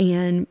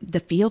and the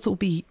fields will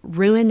be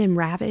ruined and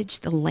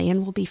ravaged. The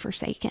land will be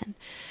forsaken.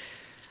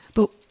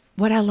 But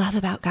what I love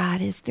about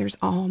God is there's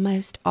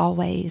almost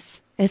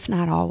always, if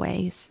not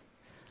always,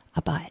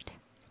 a but.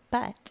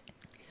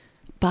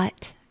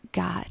 But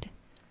God,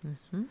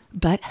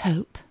 but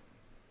hope,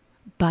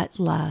 but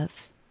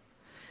love.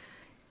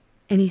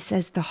 And he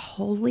says the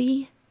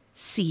holy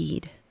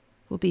seed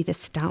will be the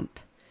stump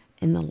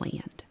in the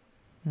land.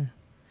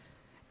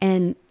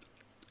 And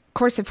of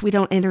course, if we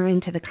don't enter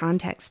into the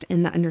context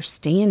and the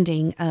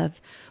understanding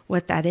of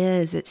what that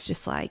is, it's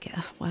just like,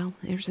 well,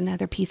 there's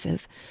another piece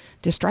of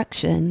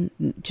destruction,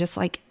 just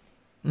like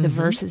the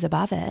verses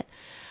above it.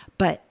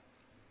 But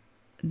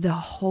the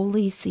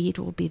holy seed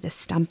will be the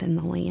stump in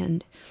the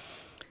land.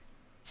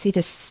 See,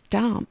 the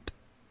stump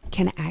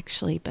can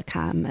actually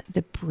become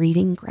the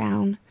breeding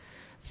ground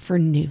for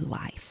new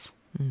life.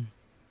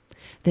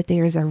 That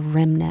there is a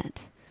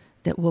remnant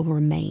that will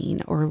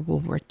remain or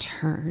will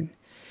return,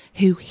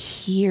 who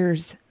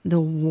hears the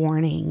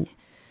warning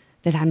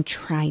that I'm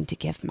trying to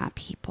give my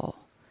people,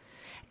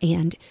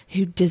 and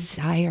who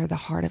desire the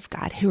heart of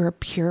God, who are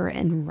pure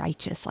and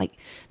righteous, like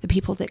the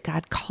people that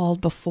God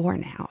called before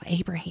now,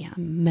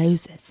 Abraham,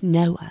 Moses,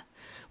 Noah.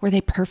 Were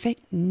they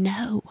perfect?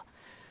 No.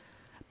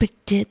 But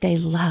did they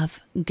love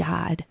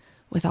God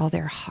with all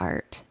their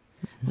heart,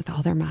 with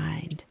all their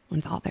mind,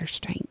 with all their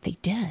strength? They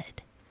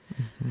did.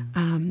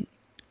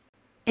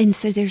 And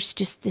so there's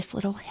just this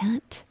little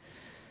hint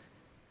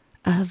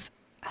of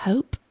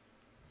hope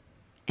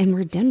and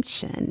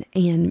redemption.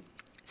 And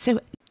so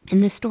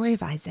in the story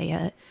of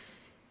Isaiah,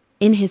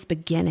 in his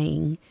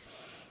beginning,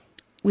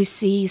 we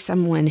see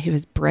someone who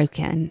is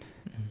broken,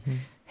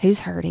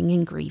 who's hurting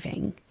and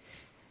grieving,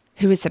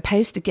 who is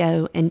supposed to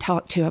go and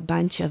talk to a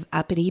bunch of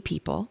uppity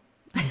people.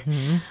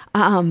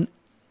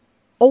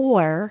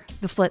 Or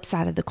the flip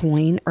side of the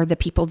coin are the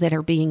people that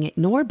are being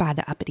ignored by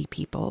the uppity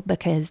people,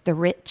 because the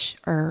rich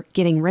are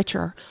getting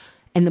richer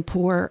and the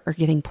poor are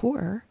getting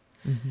poorer.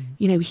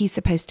 He's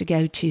supposed to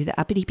go to the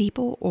uppity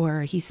people,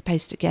 or he's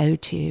supposed to go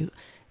to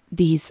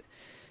these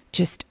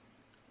just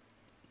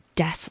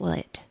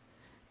desolate,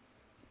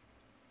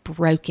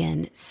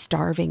 broken,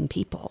 starving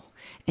people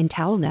and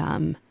tell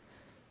them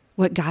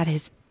what God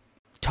has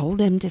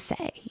told him to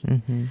say.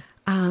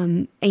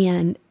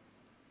 And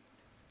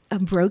a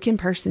broken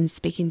person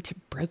speaking to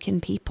broken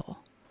people,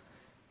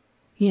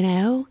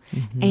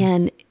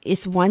 and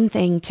it's one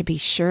thing to be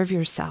sure of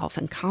yourself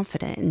and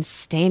confident and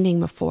standing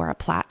before a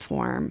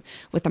platform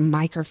with a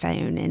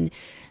microphone and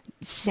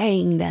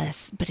saying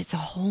this, but it's a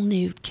whole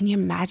new, can you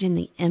imagine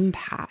the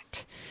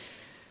impact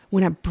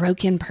when a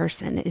broken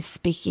person is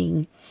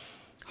speaking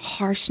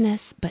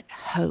harshness, but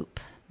hope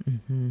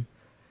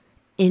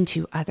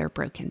into other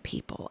broken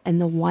people? And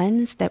the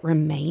ones that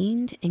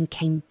remained and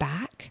came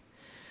back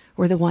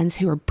were the ones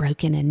who were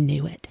broken and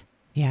knew it.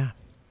 Yeah.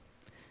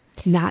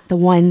 Not the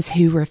ones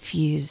who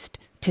refused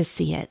to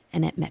see it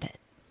and admit it.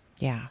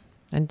 Yeah.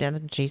 And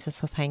then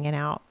Jesus was hanging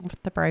out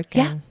with the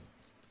broken.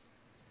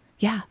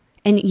 Yeah.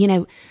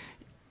 And,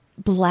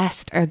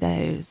 blessed are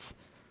those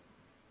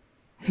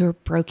who are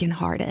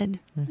brokenhearted,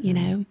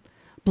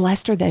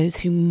 blessed are those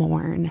who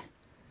mourn.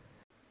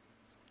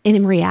 And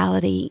in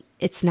reality,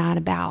 it's not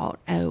about,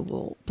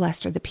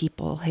 blessed are the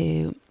people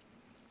who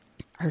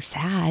are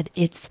sad.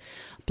 It's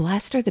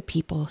blessed are the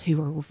people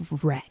who are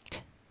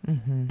wrecked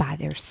by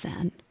their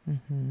sin,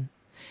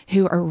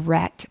 who are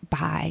wrecked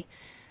by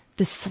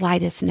the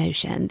slightest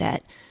notion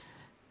that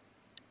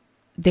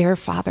their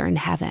Father in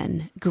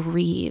heaven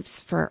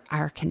grieves for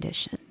our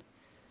condition,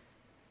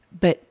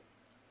 but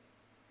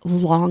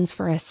longs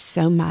for us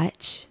so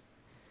much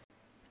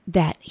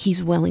that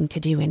he's willing to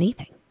do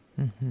anything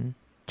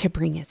to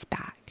bring us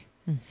back.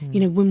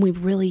 When we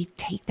really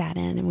take that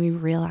in and we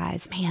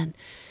realize, man,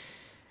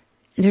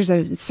 there's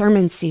a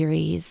sermon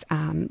series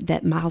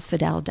that Miles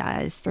Fidel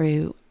does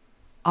through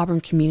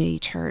Auburn Community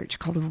Church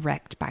called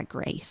Wrecked by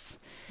Grace.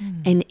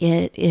 And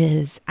it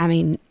is,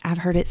 I've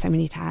heard it so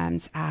many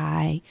times,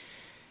 I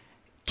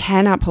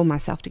cannot pull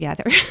myself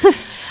together.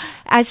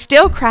 I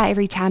still cry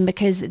every time,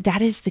 because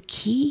that is the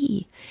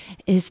key,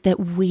 is that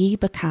we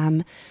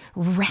become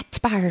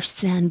wrecked by our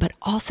sin, but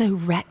also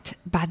wrecked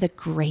by the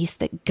grace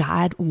that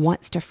God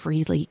wants to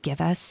freely give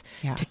us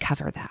to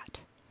cover that.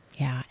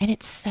 Yeah. And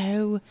it's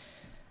so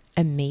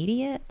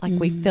immediate. Like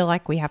we feel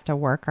like we have to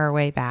work our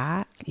way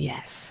back.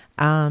 Yes.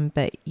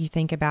 But you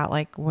think about,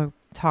 like, we're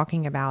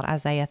talking about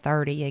Isaiah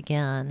 30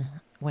 again,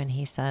 when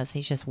he says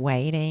he's just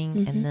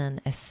waiting. And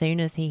then as soon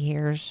as he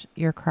hears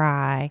your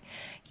cry,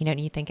 and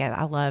you think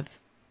I love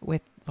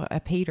with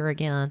Peter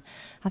again.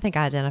 I think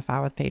I identify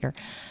with Peter.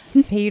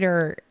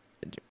 Peter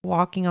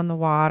walking on the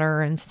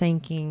water and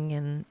sinking.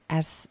 And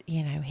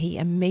he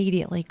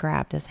immediately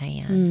grabbed his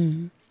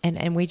hand.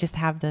 And we just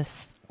have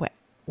this,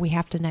 we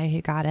have to know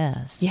who God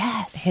is.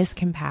 Yes. His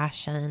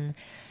compassion.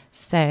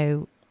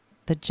 So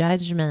the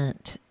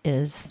judgment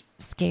is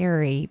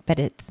scary, but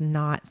it's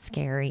not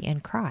scary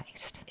in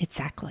Christ.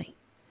 Exactly.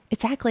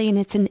 Exactly. And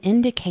it's an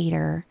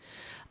indicator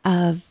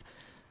of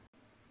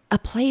a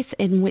place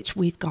in which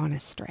we've gone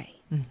astray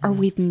or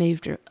we've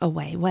moved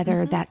away,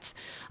 whether that's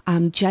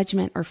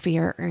judgment or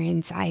fear or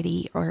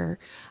anxiety or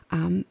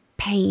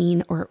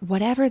pain or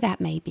whatever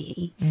that may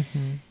be.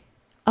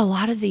 A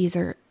lot of these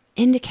are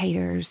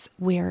indicators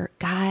where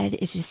God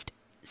is just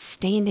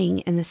standing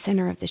in the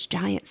center of this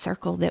giant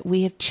circle that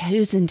we have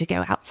chosen to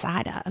go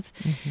outside of.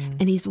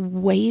 And he's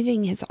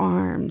waving his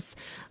arms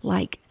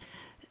like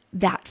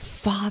that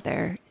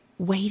father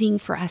waiting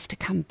for us to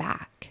come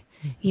back,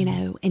 you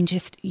know, and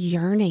just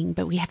yearning,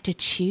 but we have to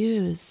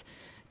choose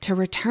to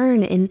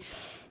return. And,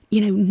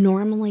 you know,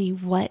 normally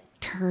what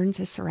turns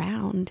us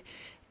around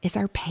is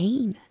our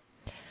pain.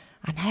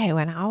 I know.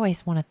 And I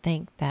always want to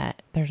think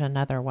that there's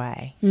another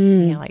way. You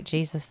know, like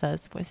Jesus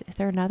says, is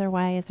there another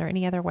way? Is there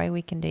any other way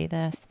we can do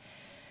this?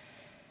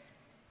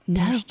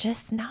 No. There's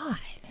just not.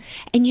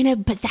 And, you know,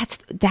 but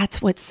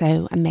that's what's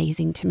so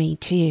amazing to me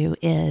too,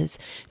 is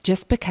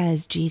just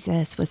because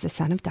Jesus was the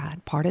Son of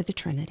God, part of the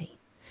Trinity,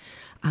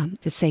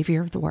 the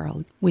Savior of the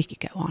world, we could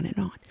go on and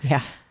on.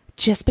 Yeah.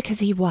 Just because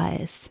he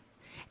was,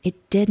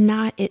 it did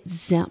not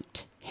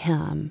exempt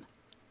him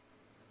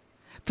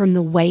from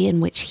the way in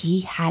which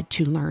he had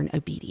to learn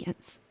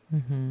obedience,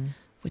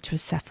 which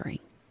was suffering.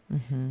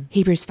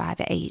 Hebrews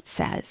 5:8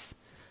 says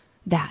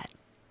that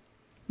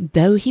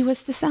though he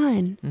was the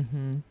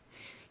Son,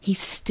 he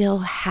still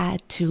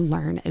had to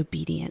learn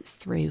obedience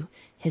through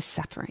his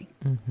suffering.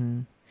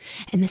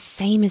 And the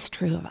same is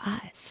true of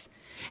us.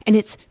 And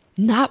it's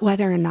not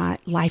whether or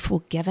not life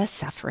will give us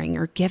suffering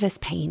or give us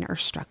pain or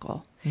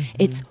struggle.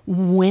 It's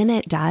when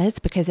it does,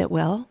 because it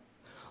will,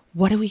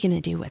 what are we going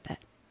to do with it?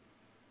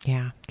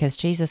 Yeah. Because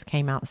Jesus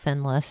came out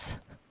sinless,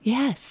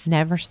 Yes.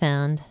 never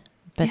sinned,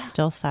 but Yeah.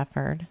 still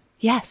suffered.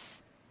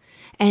 Yes.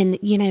 And,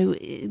 you know,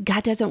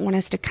 God doesn't want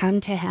us to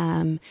come to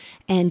him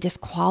and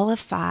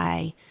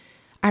disqualify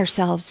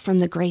ourselves from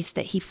the grace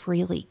that he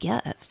freely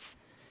gives.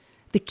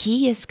 The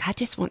key is God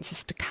just wants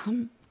us to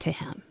come to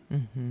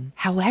him,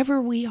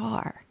 however we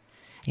are,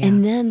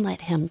 and then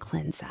let him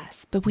cleanse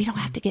us. But we don't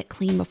have to get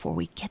clean before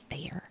we get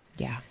there.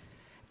 Yeah.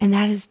 And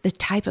that is the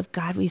type of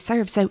God we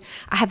serve. So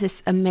I have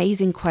this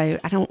amazing quote.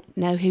 I don't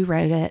know who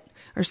wrote it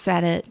or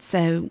said it,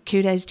 so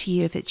kudos to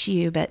you if it's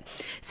you, but it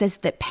says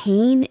that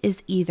pain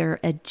is either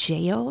a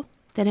jail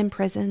that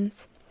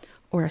imprisons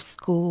or a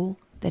school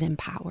that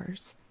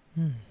empowers.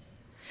 And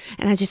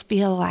I just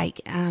feel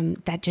like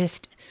that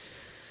just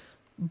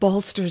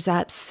bolsters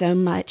up so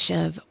much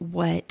of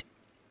what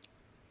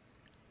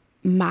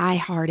my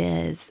heart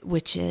is,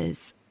 which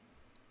is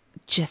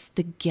just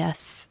the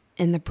gifts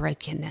and the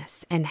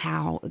brokenness, and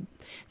how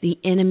the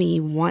enemy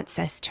wants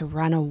us to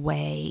run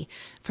away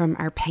from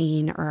our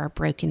pain or our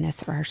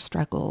brokenness or our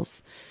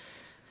struggles.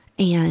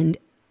 And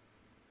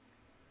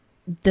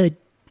the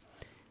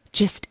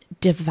just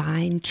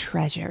divine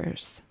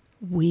treasures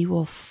we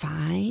will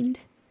find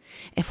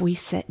if we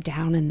sit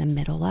down in the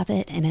middle of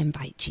it and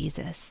invite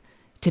Jesus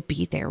to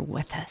be there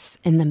with us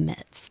in the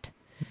midst.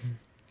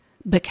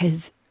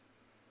 Because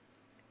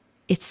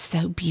it's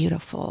so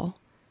beautiful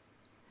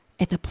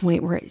at the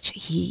point where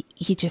he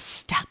just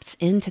steps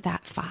into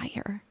that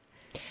fire.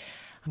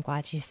 I'm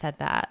glad you said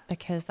that,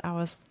 because I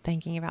was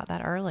thinking about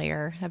that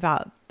earlier,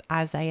 about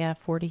Isaiah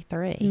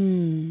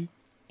 43.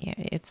 Yeah,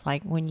 it's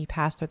like, when you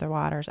pass through the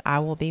waters, I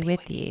will be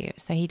with you.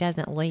 So he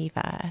doesn't leave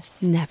us.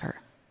 Never.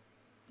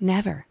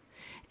 Never.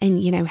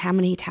 And you know how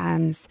many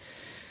times,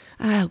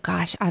 oh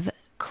gosh, I've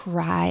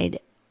cried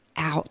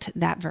out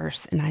that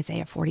verse in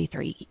Isaiah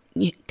 43.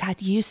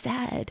 God, you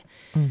said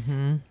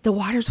the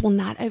waters will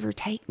not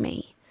overtake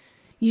me.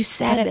 You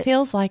said But it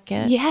feels like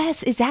it.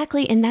 Yes,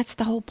 exactly. And that's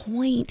the whole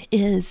point,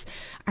 is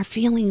our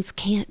feelings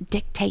can't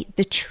dictate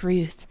the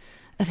truth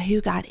of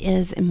who God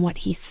is and what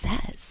he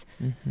says.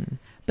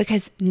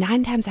 Because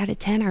 9 times out of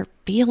 10, our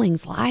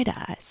feelings lie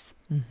to us.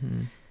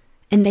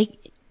 And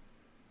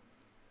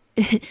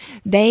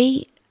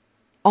they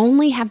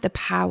only have the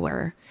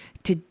power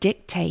to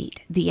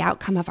dictate the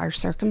outcome of our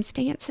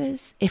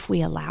circumstances if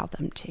we allow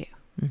them to.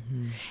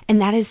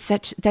 And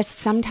that's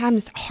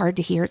sometimes hard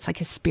to hear. It's like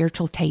a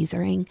spiritual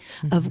tasering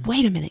of,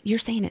 wait a minute, you're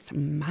saying it's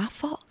my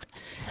fault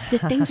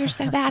that things are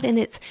so bad. And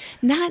it's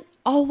not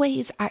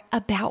always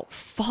about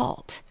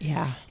fault.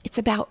 Yeah. It's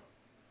about,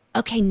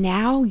 okay,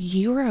 now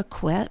you're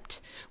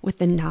equipped with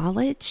the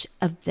knowledge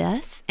of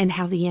this and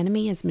how the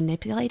enemy is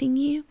manipulating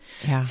you.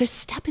 Yeah. So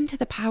step into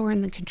the power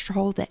and the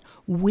control that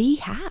we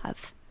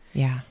have.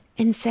 Yeah.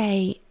 And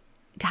say,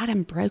 God,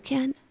 I'm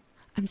broken.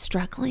 I'm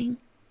struggling.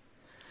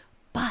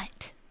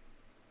 But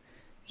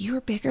you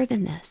are bigger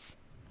than this.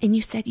 And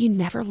you said you'd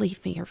never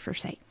leave me or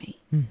forsake me.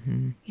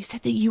 You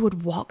said that you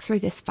would walk through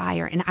this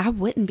fire and I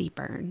wouldn't be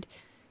burned.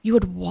 You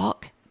would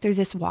walk through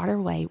this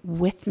waterway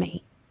with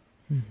me.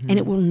 And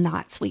it will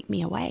not sweep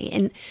me away.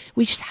 And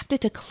we just have to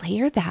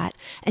declare that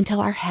until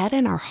our head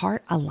and our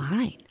heart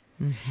align.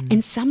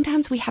 And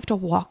sometimes we have to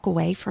walk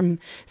away from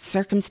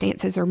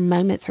circumstances or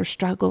moments or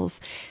struggles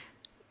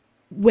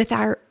with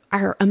our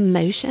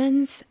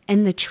emotions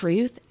and the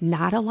truth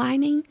not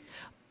aligning,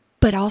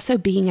 but also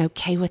being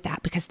okay with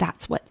that, because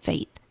that's what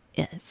faith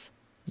is.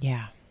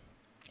 Yeah.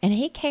 And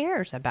he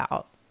cares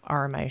about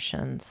our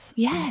emotions.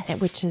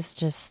 Yes. Which is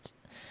just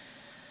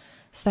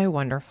so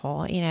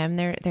wonderful. And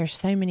there's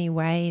so many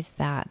ways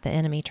that the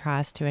enemy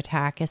tries to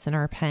attack us in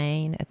our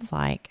pain. It's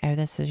like, oh,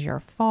 this is your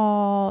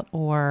fault,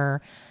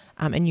 or,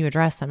 and you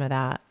address some of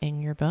that in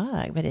your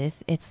book, but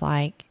it's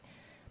like,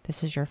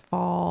 this is your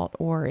fault,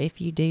 or if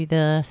you do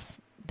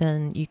this,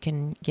 then you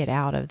can get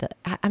out of the,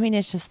 I mean,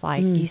 it's just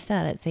like you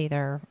said, it's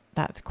either,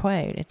 that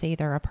quote, it's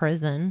either a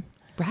prison.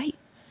 Right.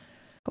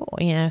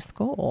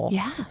 School.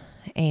 Yeah.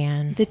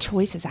 And the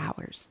choice is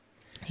ours.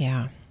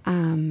 Yeah.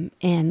 And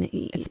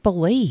it's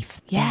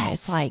belief. Yes.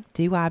 It's like,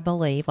 do I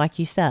believe, like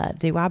you said,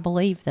 do I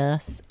believe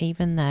this,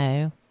 even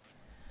though,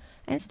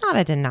 and it's not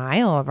a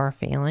denial of our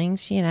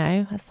feelings,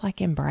 it's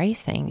like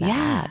embracing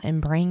that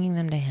and bringing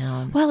them to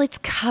him. Well, it's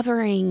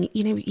covering,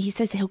 he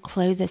says he'll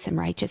clothe us in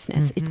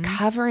righteousness. It's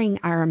covering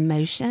our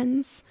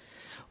emotions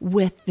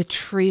with the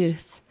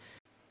truth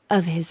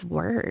of his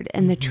word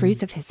and the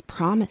truth of his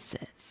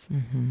promises.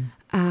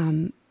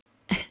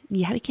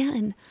 Yet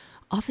again,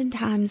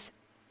 oftentimes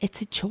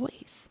it's a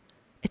choice.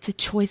 It's a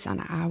choice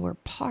on our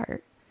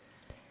part.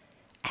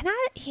 And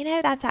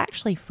that's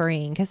actually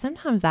freeing, because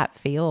sometimes that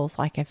feels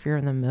like, if you're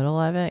in the middle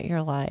of it,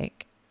 you're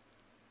like,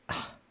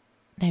 oh,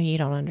 no, you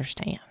don't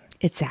understand.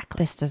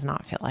 Exactly. This does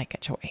not feel like a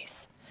choice.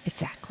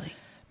 Exactly.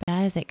 But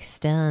he does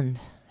extend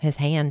his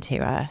hand to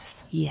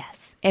us.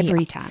 Yes.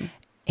 Every time.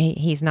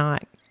 He's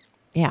not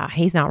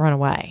run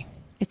away.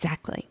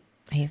 Exactly.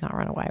 He's not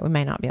run away. We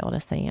may not be able to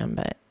see him,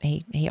 but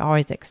he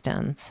always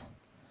extends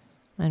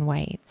and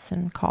waits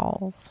and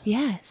calls.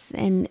 Yes.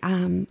 And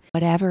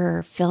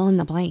whatever, fill in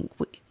the blank.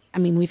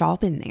 We've all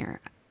been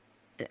there,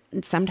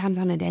 sometimes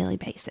on a daily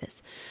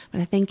basis. But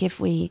I think if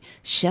we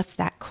shift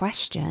that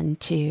question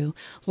to,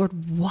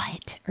 Lord,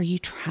 what are you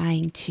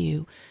trying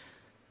to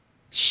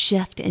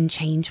shift and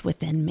change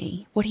within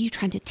me? What are you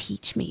trying to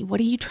teach me? What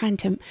are you trying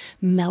to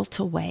melt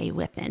away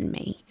within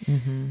me?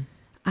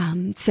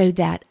 So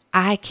that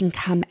I can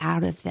come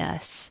out of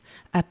this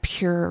a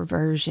pure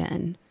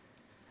version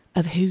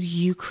of who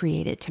you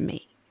created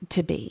me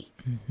to be.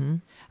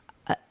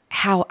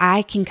 How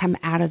I can come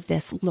out of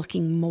this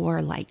looking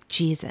more like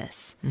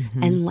Jesus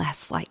and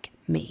less like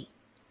me.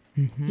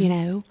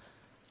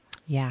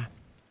 Yeah,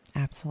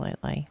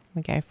 absolutely.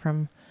 We go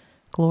from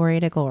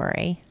glory to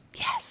glory.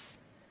 Yes.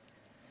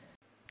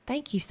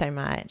 Thank you so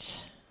much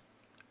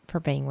for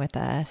being with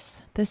us.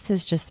 This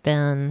has just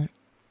been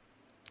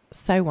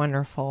so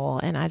wonderful.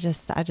 And I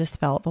just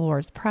felt the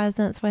Lord's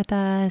presence with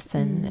us,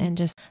 and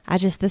this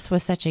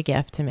was such a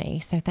gift to me.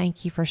 So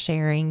thank you for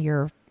sharing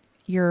your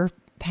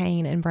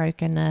pain and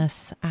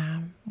brokenness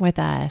with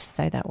us,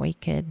 so that we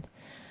could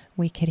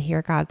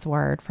hear God's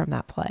word from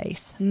that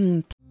place.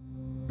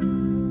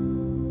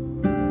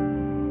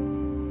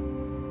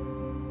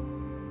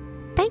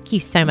 Thank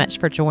you so much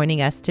for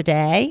joining us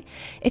today.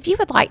 If you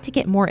would like to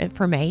get more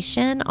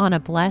information on A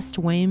Blessed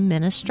Womb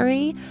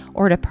Ministry,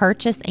 or to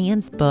purchase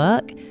Anne's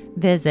book,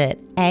 visit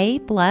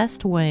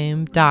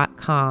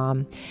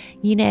ablessedwomb.com.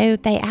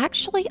 They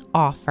actually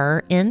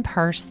offer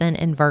in-person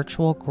and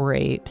virtual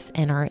groups,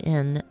 and are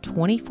in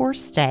 24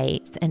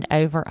 states and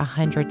over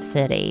 100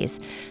 cities.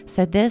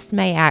 So this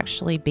may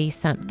actually be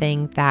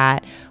something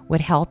that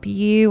would help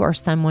you or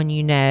someone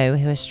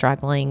who is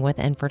struggling with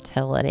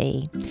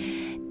infertility.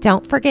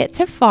 Don't forget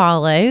to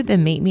follow the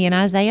Meet Me in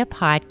Isaiah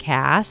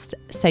podcast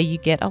so you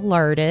get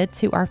alerted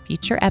to our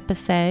future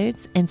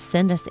episodes, and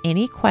send us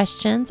any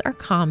questions or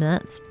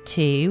comments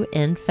to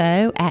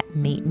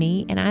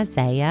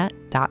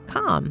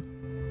info@meetmeinisaia.com.